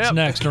jorts. What's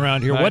next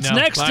around here? What's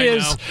next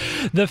is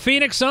the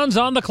Phoenix Suns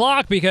on the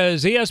clock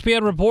because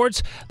ESPN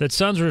reports that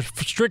Suns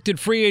restricted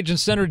free agent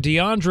center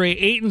DeAndre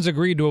Ayton's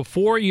agreed to a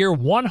 4-year,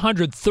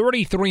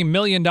 $133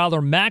 million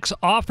max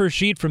offer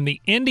sheet from the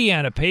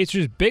Indiana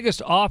Pacers,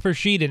 biggest offer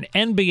sheet in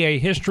NBA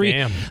history.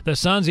 Damn. The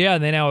Suns,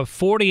 they now have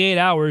 48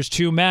 hours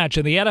to match.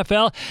 In the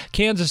NFL,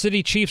 Kansas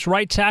City Chiefs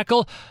right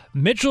tackle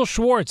Mitchell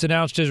Schwartz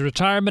announced his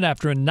retirement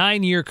after a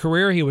 9-year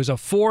career. He was a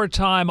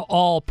 4-time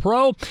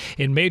All-Pro.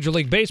 In Major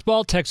League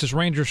Baseball, Texas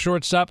Rangers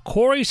shortstop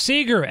Corey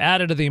Seager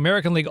added to the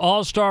American League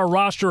All-Star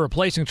roster,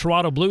 replacing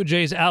Toronto Blue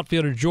Jays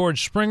outfielder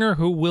George Springer,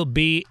 who will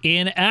be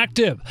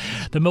inactive.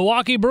 The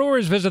Milwaukee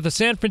Brewers visit the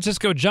San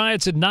Francisco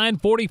Giants at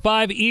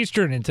 9:45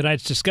 Eastern in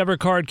tonight's Discover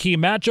Card Key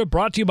matchup,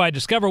 brought to you by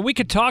Discover. We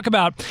could talk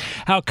about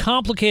how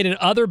complicated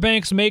other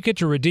banks make it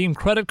to redeem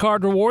credit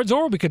card rewards,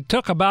 or we could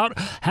talk about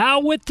how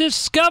with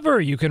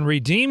Discover you can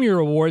redeem your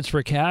rewards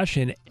for cash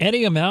in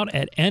any amount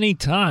at any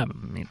time.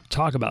 I mean,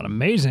 talk about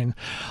amazing.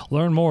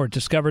 Learn more at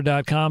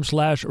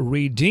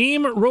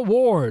discover.com/redeem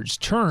rewards.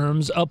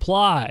 Terms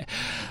apply.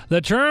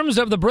 The terms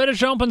of the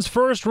British Open's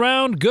first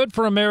round, good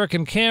for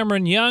American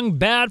Cameron Young,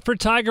 bad for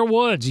Tiger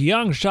Woods.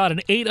 Young shot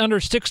an 8 under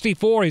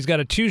 64. He's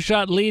got a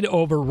 2-shot lead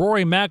over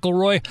Rory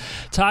McIlroy.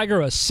 Tiger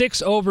a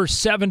 6 over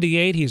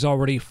 78. He's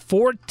already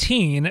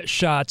 14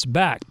 shots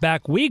back.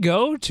 Back we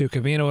go to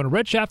Covino and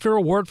Rich after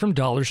a word from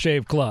Dollar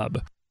Shave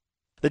Club.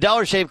 The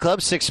Dollar Shave Club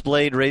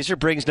 6-blade razor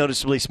brings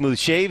noticeably smooth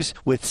shaves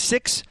with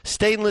 6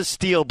 stainless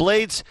steel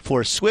blades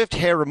for swift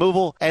hair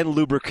removal and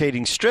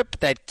lubricating strip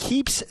that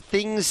keeps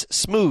things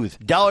smooth.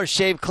 Dollar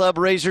Shave Club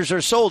razors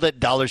are sold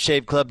at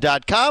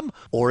dollarshaveclub.com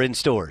or in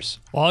stores.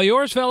 All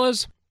yours,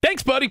 fellas.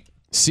 Thanks, buddy.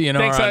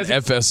 CNR on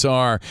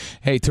FSR.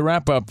 Hey, to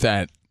wrap up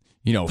that,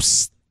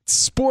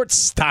 sports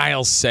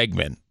style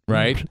segment,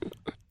 right?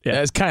 Yeah.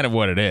 That's kind of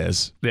what it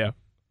is. Yeah.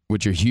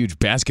 With your huge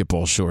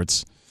basketball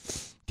shorts.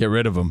 Get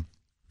rid of them.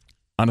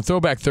 On a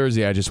Throwback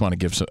Thursday, I just want to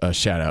give a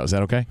shout-out. Is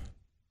that okay?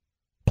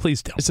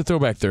 Please do. It's a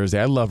Throwback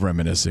Thursday. I love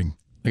reminiscing.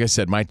 Like I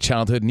said, my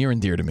childhood, near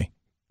and dear to me.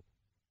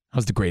 I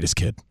was the greatest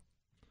kid. A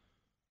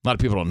lot of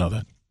people don't know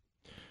that.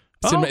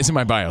 It's in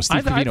my bio.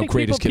 Steve Covino,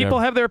 greatest kid people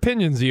ever. have their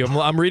opinions.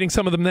 I'm reading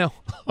some of them now.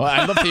 Well,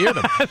 I'd love to hear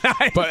them.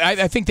 But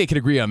I think they could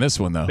agree on this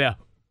one, though. Yeah.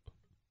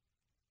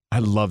 I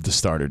loved the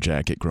starter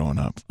jacket growing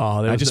up.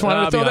 Oh, I just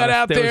wanted to throw that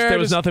out there. There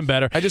was nothing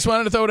better. I just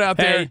wanted to throw it out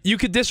there. You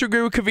could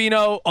disagree with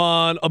Covino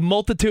on a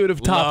multitude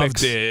of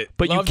topics. Loved it.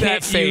 But Loved you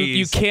can't that phase.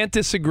 you can't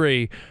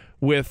disagree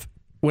with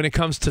when it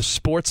comes to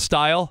sports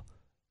style.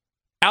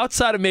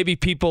 Outside of maybe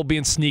people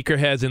being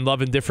sneakerheads and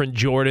loving different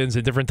Jordans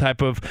and different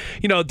type of,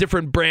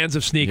 different brands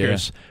of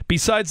sneakers. Yeah.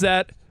 Besides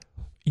that,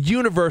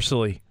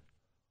 universally,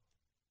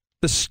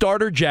 the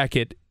starter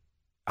jacket,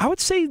 I would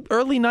say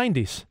early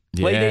 90s,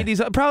 late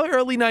 80s, probably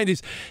early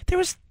 90s. There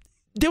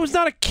was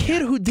not a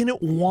kid who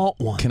didn't want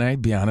one. Can I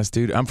be honest,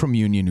 dude? I'm from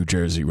Union, New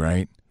Jersey,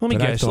 right? Let me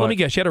guess.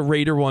 You had a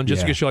Raider one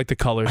just because you like the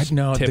colors.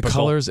 No, the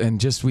colors,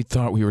 and just we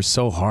thought we were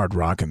so hard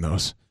rocking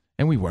those.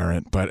 And we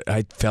weren't, but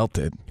I felt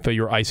it. Felt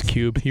your Ice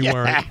Cube. You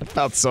weren't.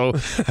 I felt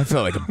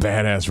like a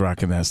badass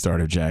rocking that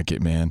starter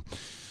jacket, man.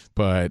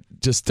 But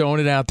just throwing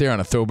it out there on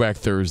a Throwback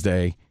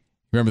Thursday.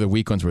 Remember the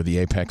weak ones were the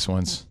Apex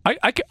ones?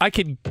 I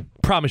could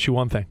promise you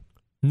one thing.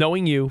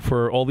 Knowing you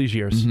for all these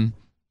years,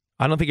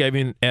 I don't think I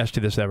even asked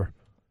you this ever.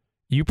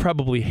 You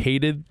probably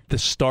hated the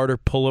starter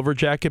pullover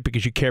jacket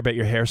because you care about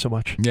your hair so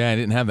much. Yeah, I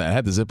didn't have that. I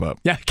had the zip up.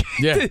 Yeah.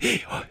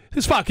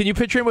 Spot, can you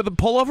picture him with a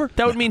pullover?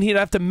 That would mean he'd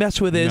have to mess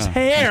with his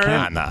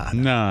hair. Nah.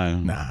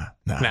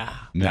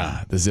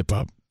 The zip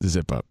up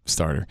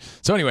starter.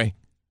 So anyway,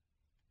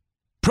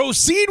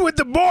 proceed with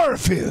the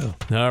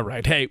Borophyll. All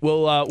right. Hey,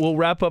 we'll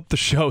wrap up the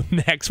show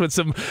next with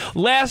some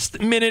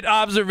last-minute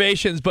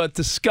observations, but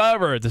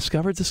discover. We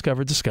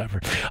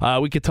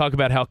could talk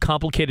about how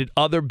complicated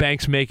other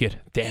banks make it.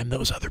 Damn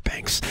those other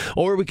banks.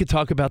 Or we could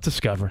talk about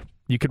Discover.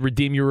 You could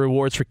redeem your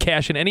rewards for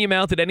cash in any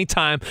amount at any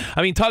time.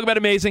 I mean, talk about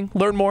amazing.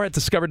 Learn more at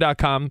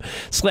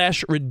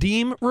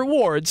discover.com/redeem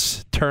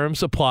rewards.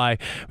 Terms apply.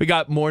 We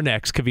got more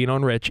next. Covino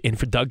and Rich in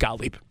for Doug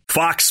Gottlieb.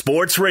 Fox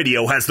Sports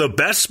Radio has the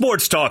best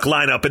sports talk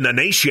lineup in the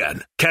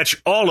nation. Catch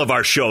all of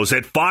our shows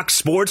at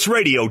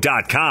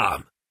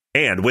foxsportsradio.com.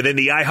 And within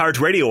the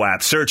iHeartRadio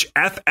app, search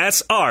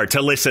FSR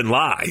to listen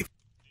live.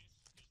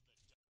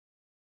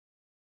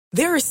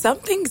 There are some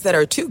things that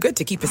are too good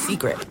to keep a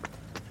secret.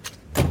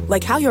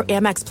 Like how your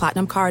Amex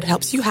Platinum card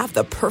helps you have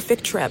the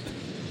perfect trip.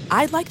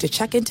 I'd like to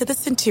check into the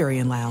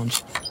Centurion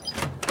Lounge.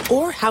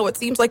 Or how it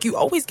seems like you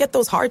always get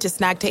those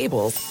hard-to-snag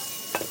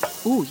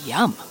tables. Ooh,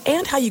 yum.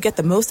 And how you get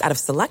the most out of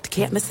select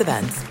can't-miss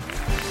events.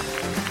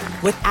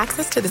 With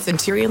access to the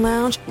Centurion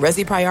Lounge,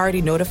 Resi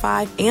Priority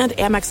Notify, and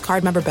Amex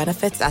card member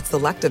benefits at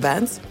select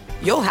events,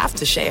 you'll have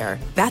to share.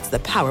 That's the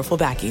powerful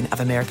backing of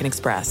American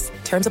Express.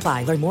 Terms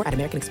apply. Learn more at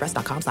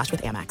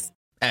americanexpress.com/withAmex.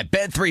 At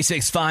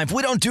Bet365,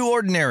 we don't do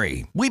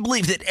ordinary. We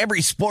believe that every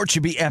sport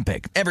should be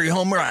epic. Every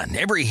home run,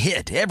 every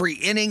hit, every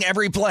inning,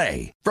 every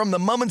play. From the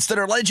moments that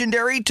are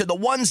legendary to the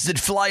ones that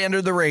fly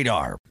under the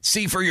radar.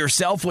 See for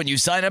yourself when you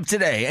sign up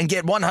today and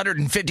get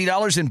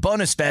 $150 in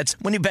bonus bets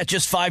when you bet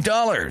just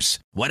 $5.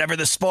 Whatever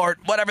the sport,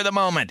 whatever the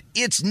moment,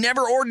 it's never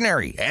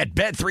ordinary at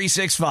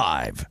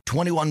Bet365.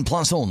 21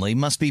 plus only.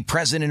 Must be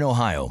present in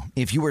Ohio.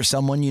 If you or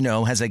someone you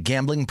know has a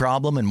gambling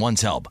problem and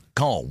wants help,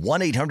 call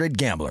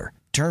 1-800-GAMBLER.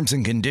 Terms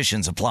and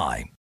conditions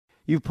apply.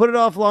 You've put it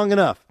off long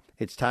enough.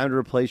 It's time to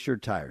replace your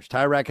tires.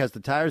 Tire Rack has the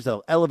tires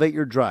that'll elevate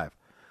your drive.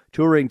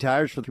 Touring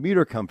tires for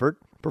commuter comfort,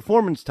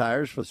 performance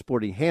tires for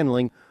sporty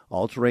handling,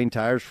 all-terrain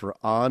tires for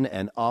on-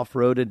 and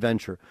off-road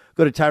adventure.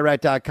 Go to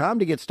TireRack.com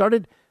to get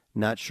started.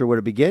 Not sure where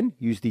to begin?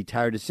 Use the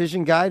Tire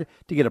Decision Guide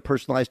to get a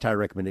personalized tire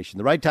recommendation.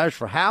 The right tires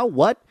for how,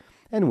 what,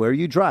 and where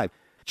you drive.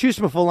 Choose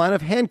from a full line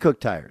of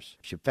hand-cooked tires.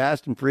 Ship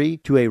fast and free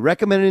to a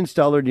recommended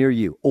installer near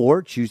you.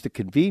 Or choose the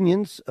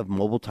convenience of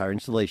mobile tire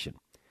installation.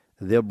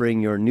 They'll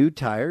bring your new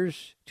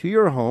tires to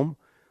your home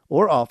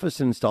or office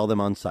and install them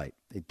on site.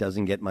 It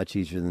doesn't get much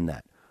easier than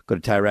that. Go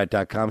to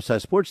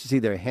TireRack.com/sports to see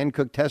their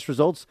hand-cooked test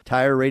results,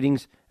 tire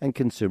ratings, and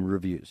consumer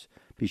reviews.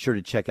 Be sure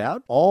to check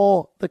out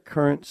all the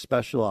current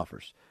special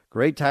offers.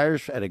 Great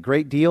tires at a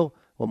great deal.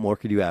 What more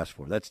could you ask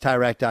for? That's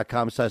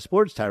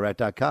TireRack.com/sports,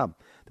 TireRack.com,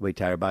 the way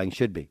tire buying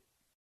should be.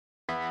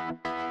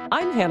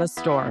 I'm Hannah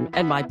Storm,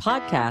 and my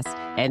podcast,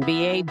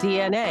 NBA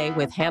DNA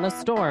with Hannah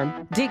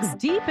Storm, digs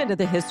deep into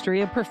the history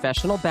of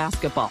professional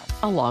basketball,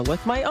 along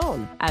with my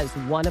own, as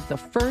one of the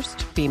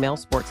first female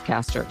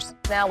sportscasters.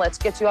 Now let's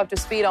get you up to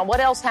speed on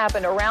what else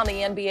happened around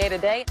the NBA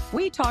today.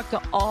 We talked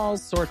to all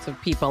sorts of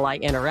people I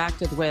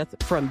interacted with,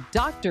 from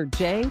Dr.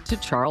 J to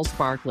Charles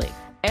Barkley,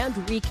 and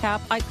recap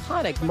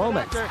iconic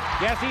moments.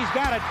 Yes, he's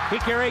got it.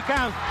 Here he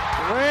comes.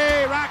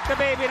 Way rock the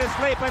baby to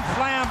sleep and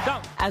slam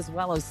dunk. As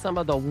well as some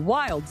of the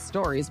wild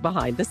stories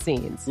behind the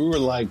scenes. We were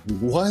like,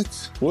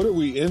 what? What are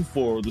we in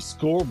for? The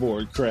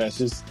scoreboard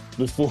crashes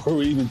before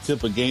we even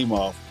tip a game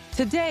off.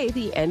 Today,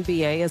 the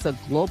NBA is a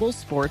global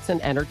sports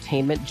and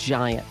entertainment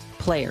giant.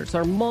 Players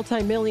are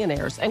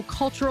multimillionaires and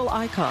cultural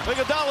icons.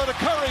 Iguodala to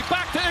Curry,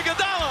 back to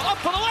Iguodala, up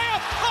for the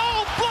layup.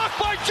 Oh, blocked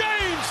by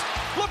James.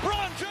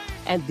 LeBron James.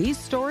 And these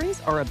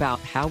stories are about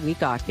how we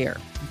got here,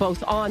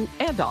 both on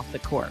and off the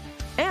court.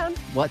 And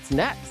what's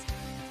next?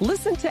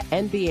 Listen to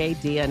NBA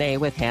DNA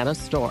with Hannah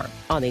Storm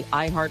on the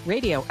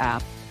iHeartRadio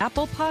app,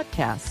 Apple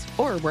Podcasts,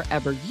 or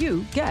wherever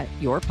you get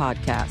your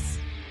podcasts.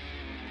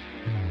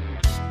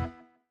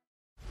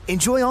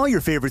 Enjoy all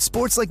your favorite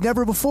sports like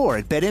never before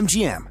at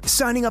BetMGM.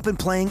 Signing up and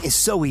playing is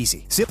so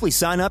easy. Simply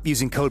sign up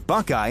using code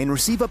Buckeye and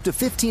receive up to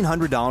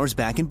 $1,500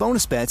 back in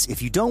bonus bets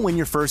if you don't win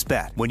your first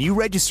bet. When you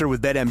register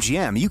with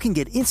BetMGM, you can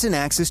get instant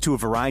access to a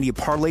variety of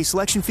parlay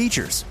selection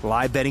features,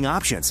 live betting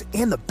options,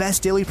 and the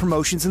best daily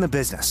promotions in the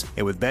business.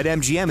 And with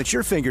BetMGM at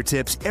your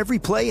fingertips, every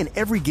play and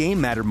every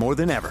game matter more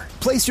than ever.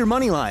 Place your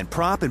moneyline,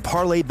 prop, and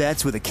parlay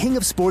bets with the king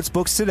of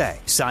sportsbooks today.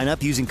 Sign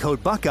up using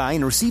code Buckeye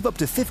and receive up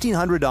to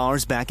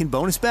 $1,500 back in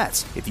bonus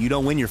bets if you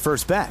don't win your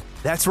first bet.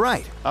 That's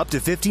right, up to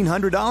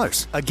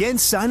 $1,500. Again,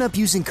 sign up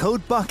using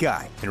code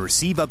Buckeye and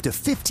receive up to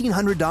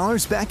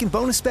 $1,500 back in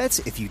bonus bets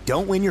if you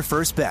don't win your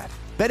first bet.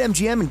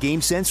 BetMGM and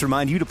GameSense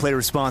remind you to play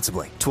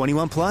responsibly.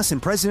 21 plus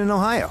and present in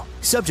Ohio.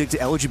 Subject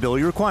to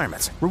eligibility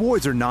requirements.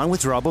 Rewards are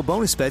non-withdrawable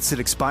bonus bets that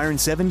expire in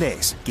 7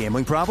 days.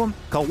 Gambling problem?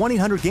 Call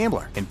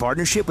 1-800-GAMBLER in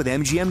partnership with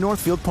MGM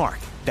Northfield Park.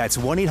 That's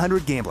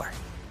 1-800-GAMBLER.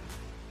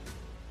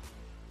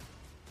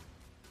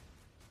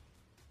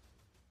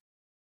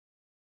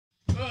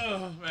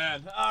 Oh,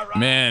 man. All right.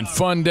 Man,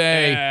 fun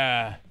day.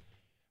 Yeah.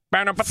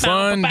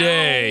 Fun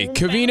day.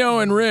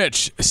 Covino and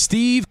Rich.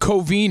 Steve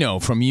Covino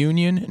from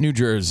Union, New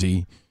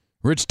Jersey.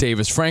 Rich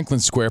Davis, Franklin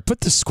Square.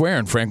 Put the square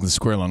in Franklin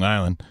Square, Long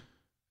Island.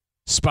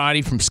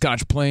 Spotty from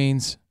Scotch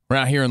Plains. We're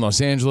out here in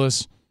Los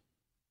Angeles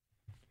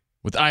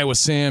with Iowa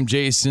Sam,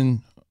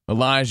 Jason,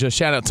 Elijah.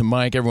 Shout out to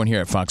Mike, everyone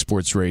here at Fox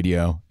Sports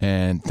Radio.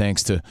 And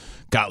thanks to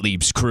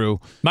Gottlieb's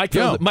crew. Mike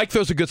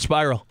throws a good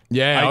spiral.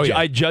 Yeah,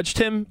 I judged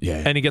him,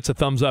 and he gets a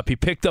thumbs up. He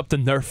picked up the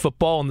Nerf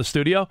football in the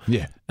studio.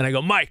 Yeah. And I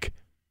go, Mike,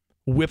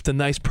 whipped a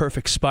nice,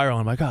 perfect spiral.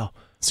 I'm like, oh.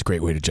 It's a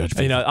great way to judge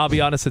people. You know, I'll be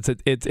honest,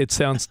 it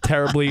sounds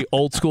terribly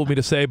old school of me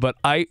to say, but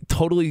I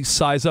totally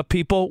size up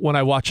people when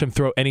I watch them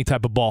throw any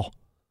type of ball.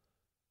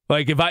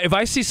 Like if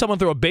I see someone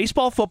throw a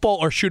baseball, football,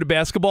 or shoot a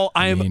basketball,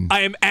 I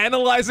am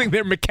analyzing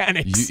their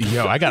mechanics.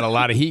 I got a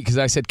lot of heat because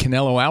I said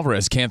Canelo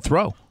Alvarez can't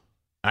throw.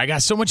 I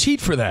got so much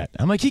heat for that.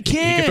 I'm like, he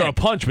can't. He can throw a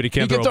punch, but he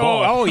can't throw a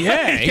ball. Oh,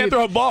 yeah. He can't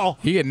throw a ball.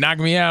 He could knock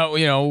me out,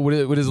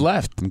 with his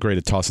left. I'm great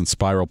at tossing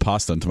spiral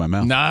pasta into my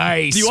mouth.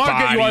 Nice. You are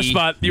good. You are,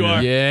 Spot. You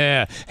are.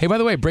 Yeah. Hey, by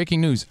the way,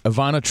 breaking news.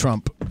 Ivana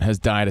Trump has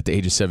died at the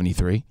age of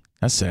 73.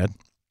 That's sad.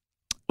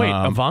 Wait,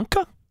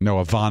 Ivanka? No,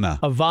 Ivana.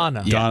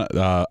 Ivana.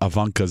 Yeah.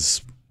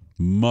 Ivanka's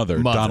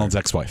mother, Donald's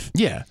ex-wife.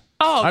 Yeah.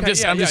 Oh,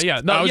 okay. I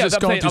was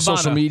just going through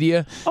social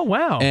media. Oh,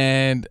 wow.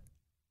 And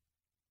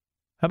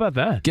how about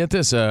that? Get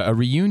this, a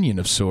reunion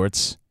of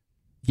sorts.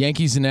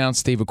 Yankees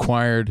announced they've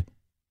acquired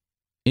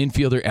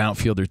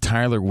outfielder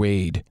Tyler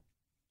Wade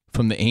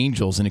from the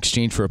Angels in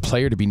exchange for a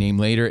player to be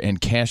named later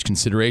and cash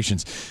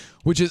considerations,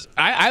 which is,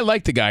 I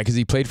like the guy because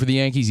he played for the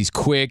Yankees. He's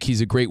quick. He's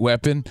a great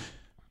weapon.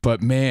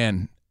 But,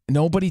 man,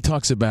 nobody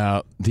talks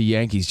about the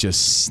Yankees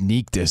just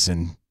sneak this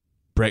and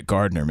Brett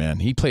Gardner, man.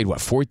 He played,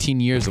 14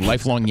 years, a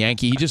lifelong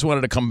Yankee. He just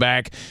wanted to come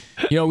back.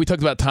 We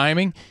talked about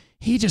timing.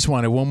 He just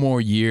wanted one more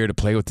year to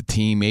play with the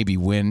team, maybe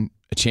win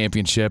a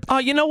championship. Oh,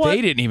 you know what? They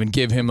didn't even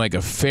give him like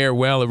a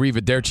farewell,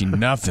 arrivederci,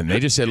 nothing.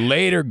 They just said,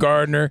 later,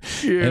 Gardner.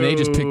 And they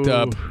just picked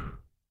up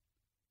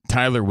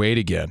Tyler Wade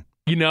again.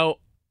 I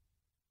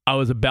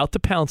was about to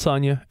pounce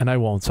on you, and I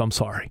won't, so I'm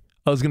sorry.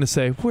 I was going to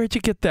say, where'd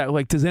you get that?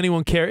 Like, does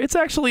anyone care? It's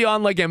actually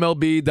on, like,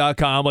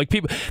 MLB.com. Like,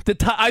 people,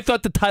 I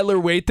thought the Tyler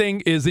Wade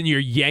thing is in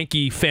your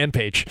Yankee fan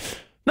page.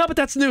 No, but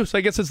that's news.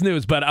 I guess it's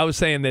news. But I was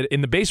saying that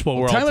in the baseball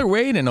world, Tyler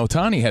Wade and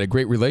Ohtani had a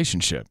great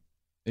relationship.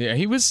 Yeah,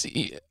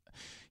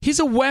 he's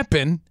a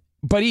weapon,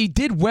 but he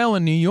did well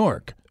in New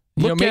York.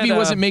 Maybe he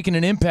wasn't making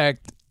an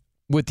impact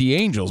with the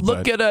Angels.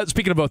 Look at,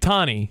 speaking of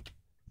Ohtani,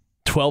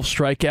 12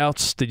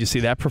 strikeouts. Did you see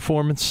that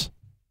performance?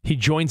 He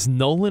joins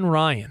Nolan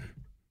Ryan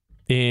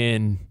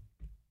in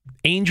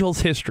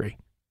Angels history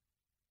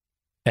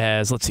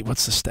as, let's see,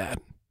 what's the stat?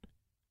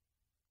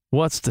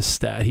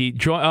 He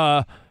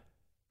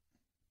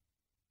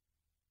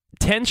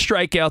 10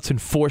 strikeouts in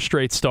 4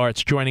 straight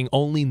starts, joining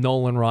only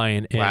Nolan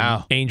Ryan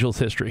in Angels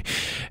history.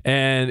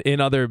 And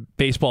in other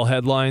baseball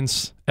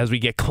headlines, as we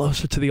get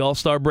closer to the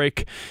All-Star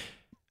break,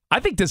 I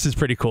think this is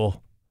pretty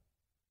cool.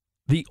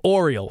 The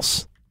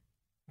Orioles,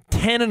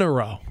 10 in a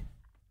row.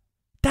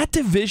 That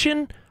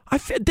division,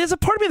 there's a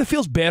part of me that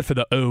feels bad for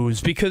the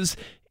O's because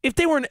if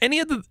they were in any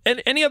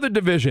other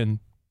division,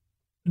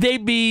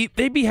 they'd be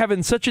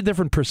having such a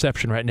different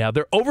perception right now.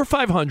 They're over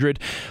 500,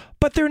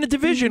 but they're in a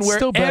division where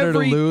still better to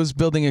lose,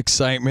 building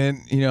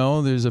excitement.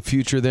 There's a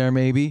future there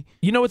maybe.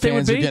 You know what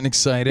Fans they would be? Are getting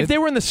excited. If they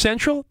were in the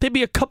Central, they'd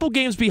be a couple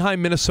games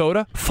behind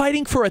Minnesota,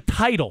 fighting for a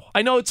title.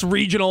 I know it's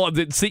regional,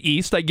 it's the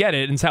East. I get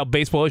it. It's how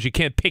baseball is. You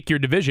can't pick your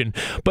division.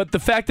 But the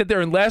fact that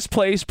they're in last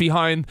place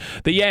behind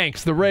the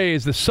Yanks, the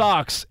Rays, the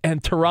Sox,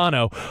 and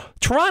Toronto,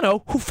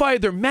 who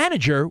fired their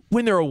manager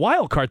when they're a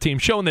wild card team,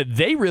 showing that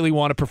they really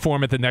want to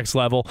perform at the next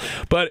level.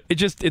 But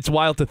it's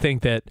wild to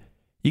think that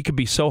you could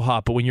be so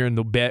hot, but when you're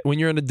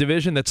in a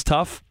division that's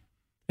tough,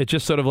 it's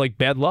just sort of like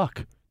bad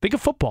luck. Think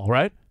of football,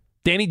 right?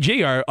 Danny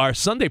G, our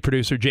Sunday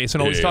producer,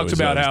 Jason, always talks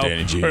about how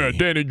Danny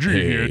G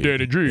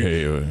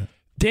here.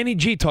 Danny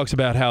G talks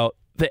about how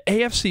the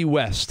AFC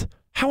West,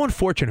 how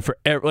unfortunate for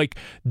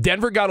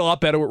Denver got a lot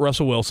better with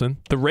Russell Wilson.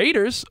 The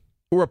Raiders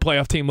were a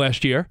playoff team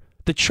last year.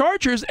 The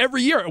Chargers,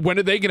 every year, when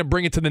are they going to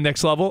bring it to the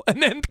next level?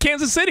 And then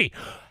Kansas City.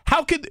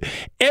 How could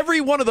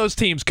every one of those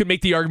teams could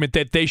make the argument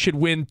that they should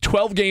win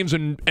 12 games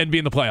and be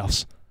in the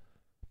playoffs?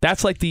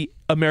 That's like the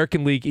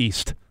American League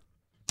East.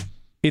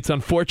 It's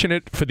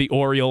unfortunate for the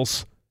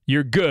Orioles.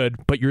 You're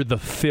good, but you're the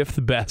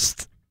 5th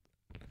best.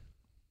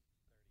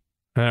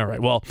 All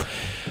right, well,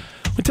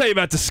 we'll tell you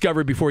about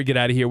Discover before we get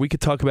out of here. We could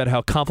talk about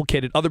how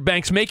complicated other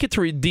banks make it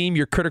to redeem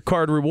your credit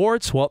card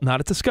rewards. Well, not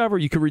at Discover.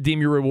 You can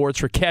redeem your rewards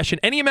for cash in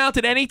any amount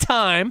at any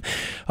time.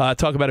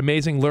 Talk about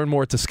amazing. Learn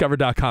more at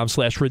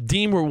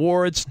discover.com/redeem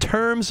rewards.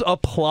 Terms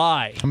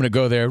apply. I'm going to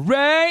go there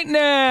right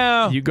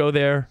now. You go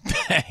there.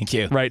 Thank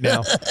you. Right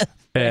now.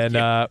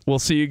 And we'll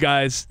see you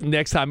guys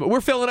next time.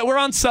 We're filling it. We're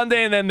on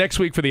Sunday and then next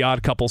week for the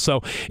Odd Couple.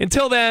 So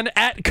until then,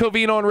 at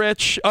Covino and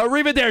Rich,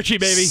 arrivederci,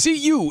 baby. See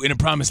you in a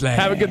promised land.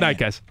 Have a good night,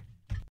 guys.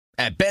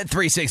 At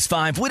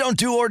Bet365, we don't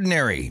do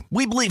ordinary.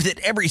 We believe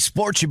that every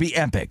sport should be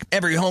epic.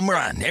 Every home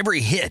run, every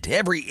hit,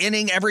 every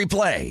inning, every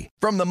play.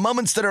 From the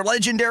moments that are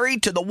legendary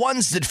to the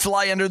ones that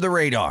fly under the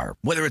radar.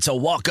 Whether it's a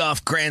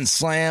walk-off grand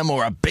slam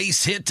or a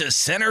base hit to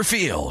center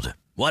field.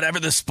 Whatever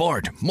the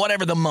sport,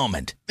 whatever the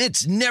moment,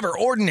 it's never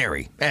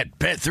ordinary at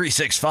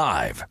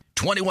Bet365.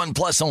 21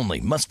 plus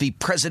only. Must be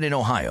present in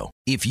Ohio.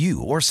 If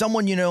you or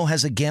someone you know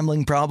has a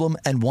gambling problem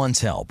and wants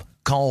help,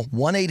 call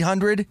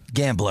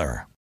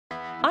 1-800-GAMBLER.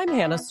 I'm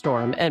Hannah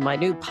Storm, and my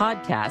new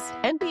podcast,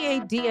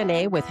 NBA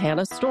DNA with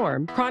Hannah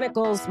Storm,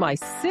 chronicles my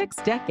 6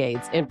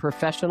 decades in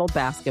professional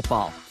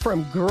basketball.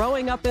 From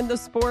growing up in the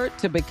sport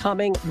to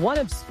becoming one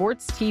of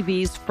sports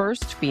TV's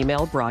first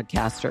female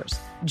broadcasters.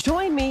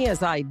 Join me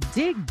as I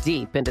dig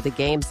deep into the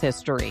game's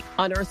history,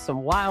 unearth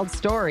some wild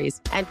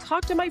stories, and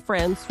talk to my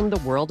friends from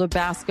the world of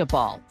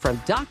basketball, from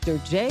Dr.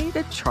 J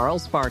to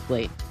Charles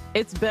Barkley.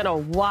 It's been a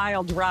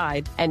wild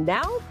ride, and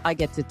now I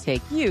get to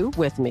take you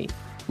with me.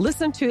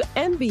 Listen to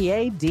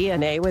NBA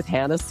DNA with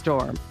Hannah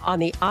Storm on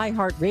the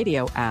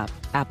iHeartRadio app,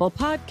 Apple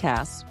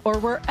Podcasts, or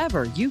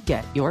wherever you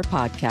get your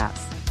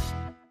podcasts.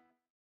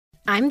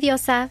 I'm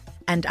Diosa.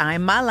 And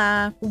I'm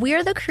Mala.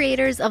 We're the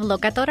creators of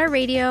Locatora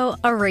Radio,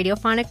 a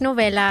radiophonic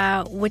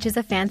novela, which is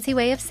a fancy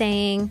way of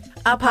saying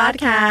a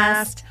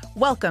podcast.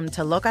 Welcome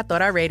to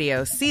Locatora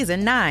Radio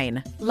Season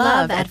 9.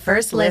 Love at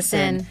First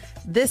Listen.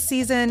 This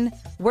season,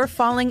 we're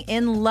falling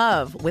in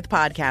love with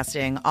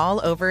podcasting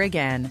all over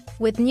again.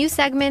 With new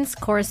segments,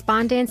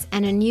 correspondence,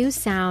 and a new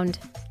sound.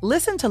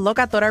 Listen to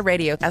Locatora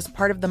Radio as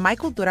part of the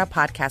Michael Dura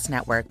Podcast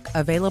Network.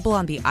 Available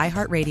on the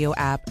iHeartRadio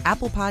app,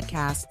 Apple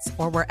Podcasts,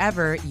 or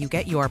wherever you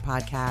get your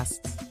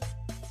podcasts.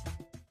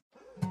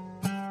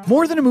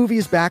 More Than a Movie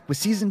is back with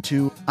Season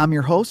 2. I'm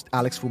your host,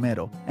 Alex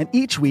Fumero. And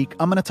each week,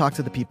 I'm going to talk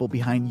to the people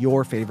behind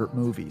your favorite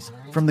movies.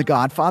 From The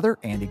Godfather,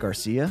 Andy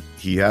Garcia.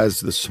 He has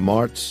the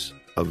smarts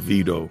of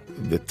Vito,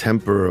 the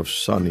temper of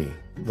Sonny,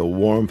 the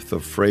warmth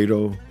of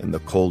Fredo, and the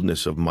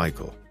coldness of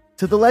Michael.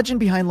 To the legend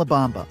behind La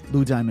Bamba,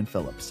 Lou Diamond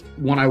Phillips.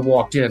 When I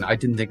walked in, I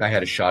didn't think I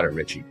had a shot at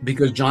Richie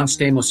because John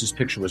Stamos'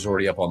 picture was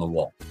already up on the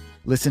wall.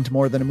 Listen to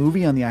More Than a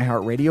Movie on the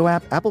iHeartRadio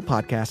app, Apple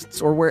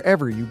Podcasts, or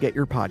wherever you get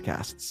your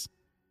podcasts.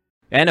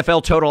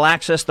 NFL Total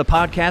Access, the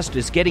podcast,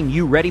 is getting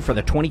you ready for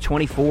the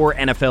 2024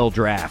 NFL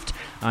Draft.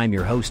 I'm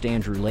your host,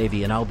 Andrew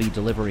Levy, and I'll be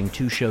delivering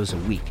 2 shows a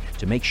week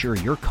to make sure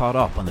you're caught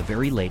up on the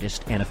very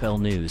latest NFL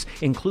news,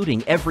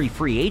 including every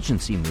free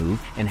agency move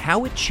and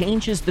how it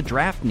changes the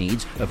draft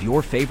needs of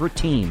your favorite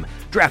team.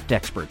 Draft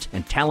experts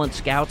and talent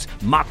scouts,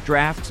 mock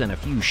drafts, and a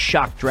few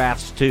shock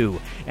drafts, too.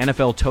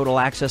 NFL Total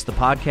Access, the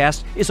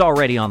podcast, is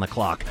already on the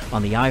clock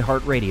on the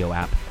iHeartRadio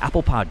app,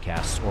 Apple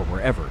Podcasts, or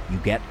wherever you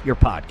get your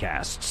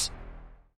podcasts.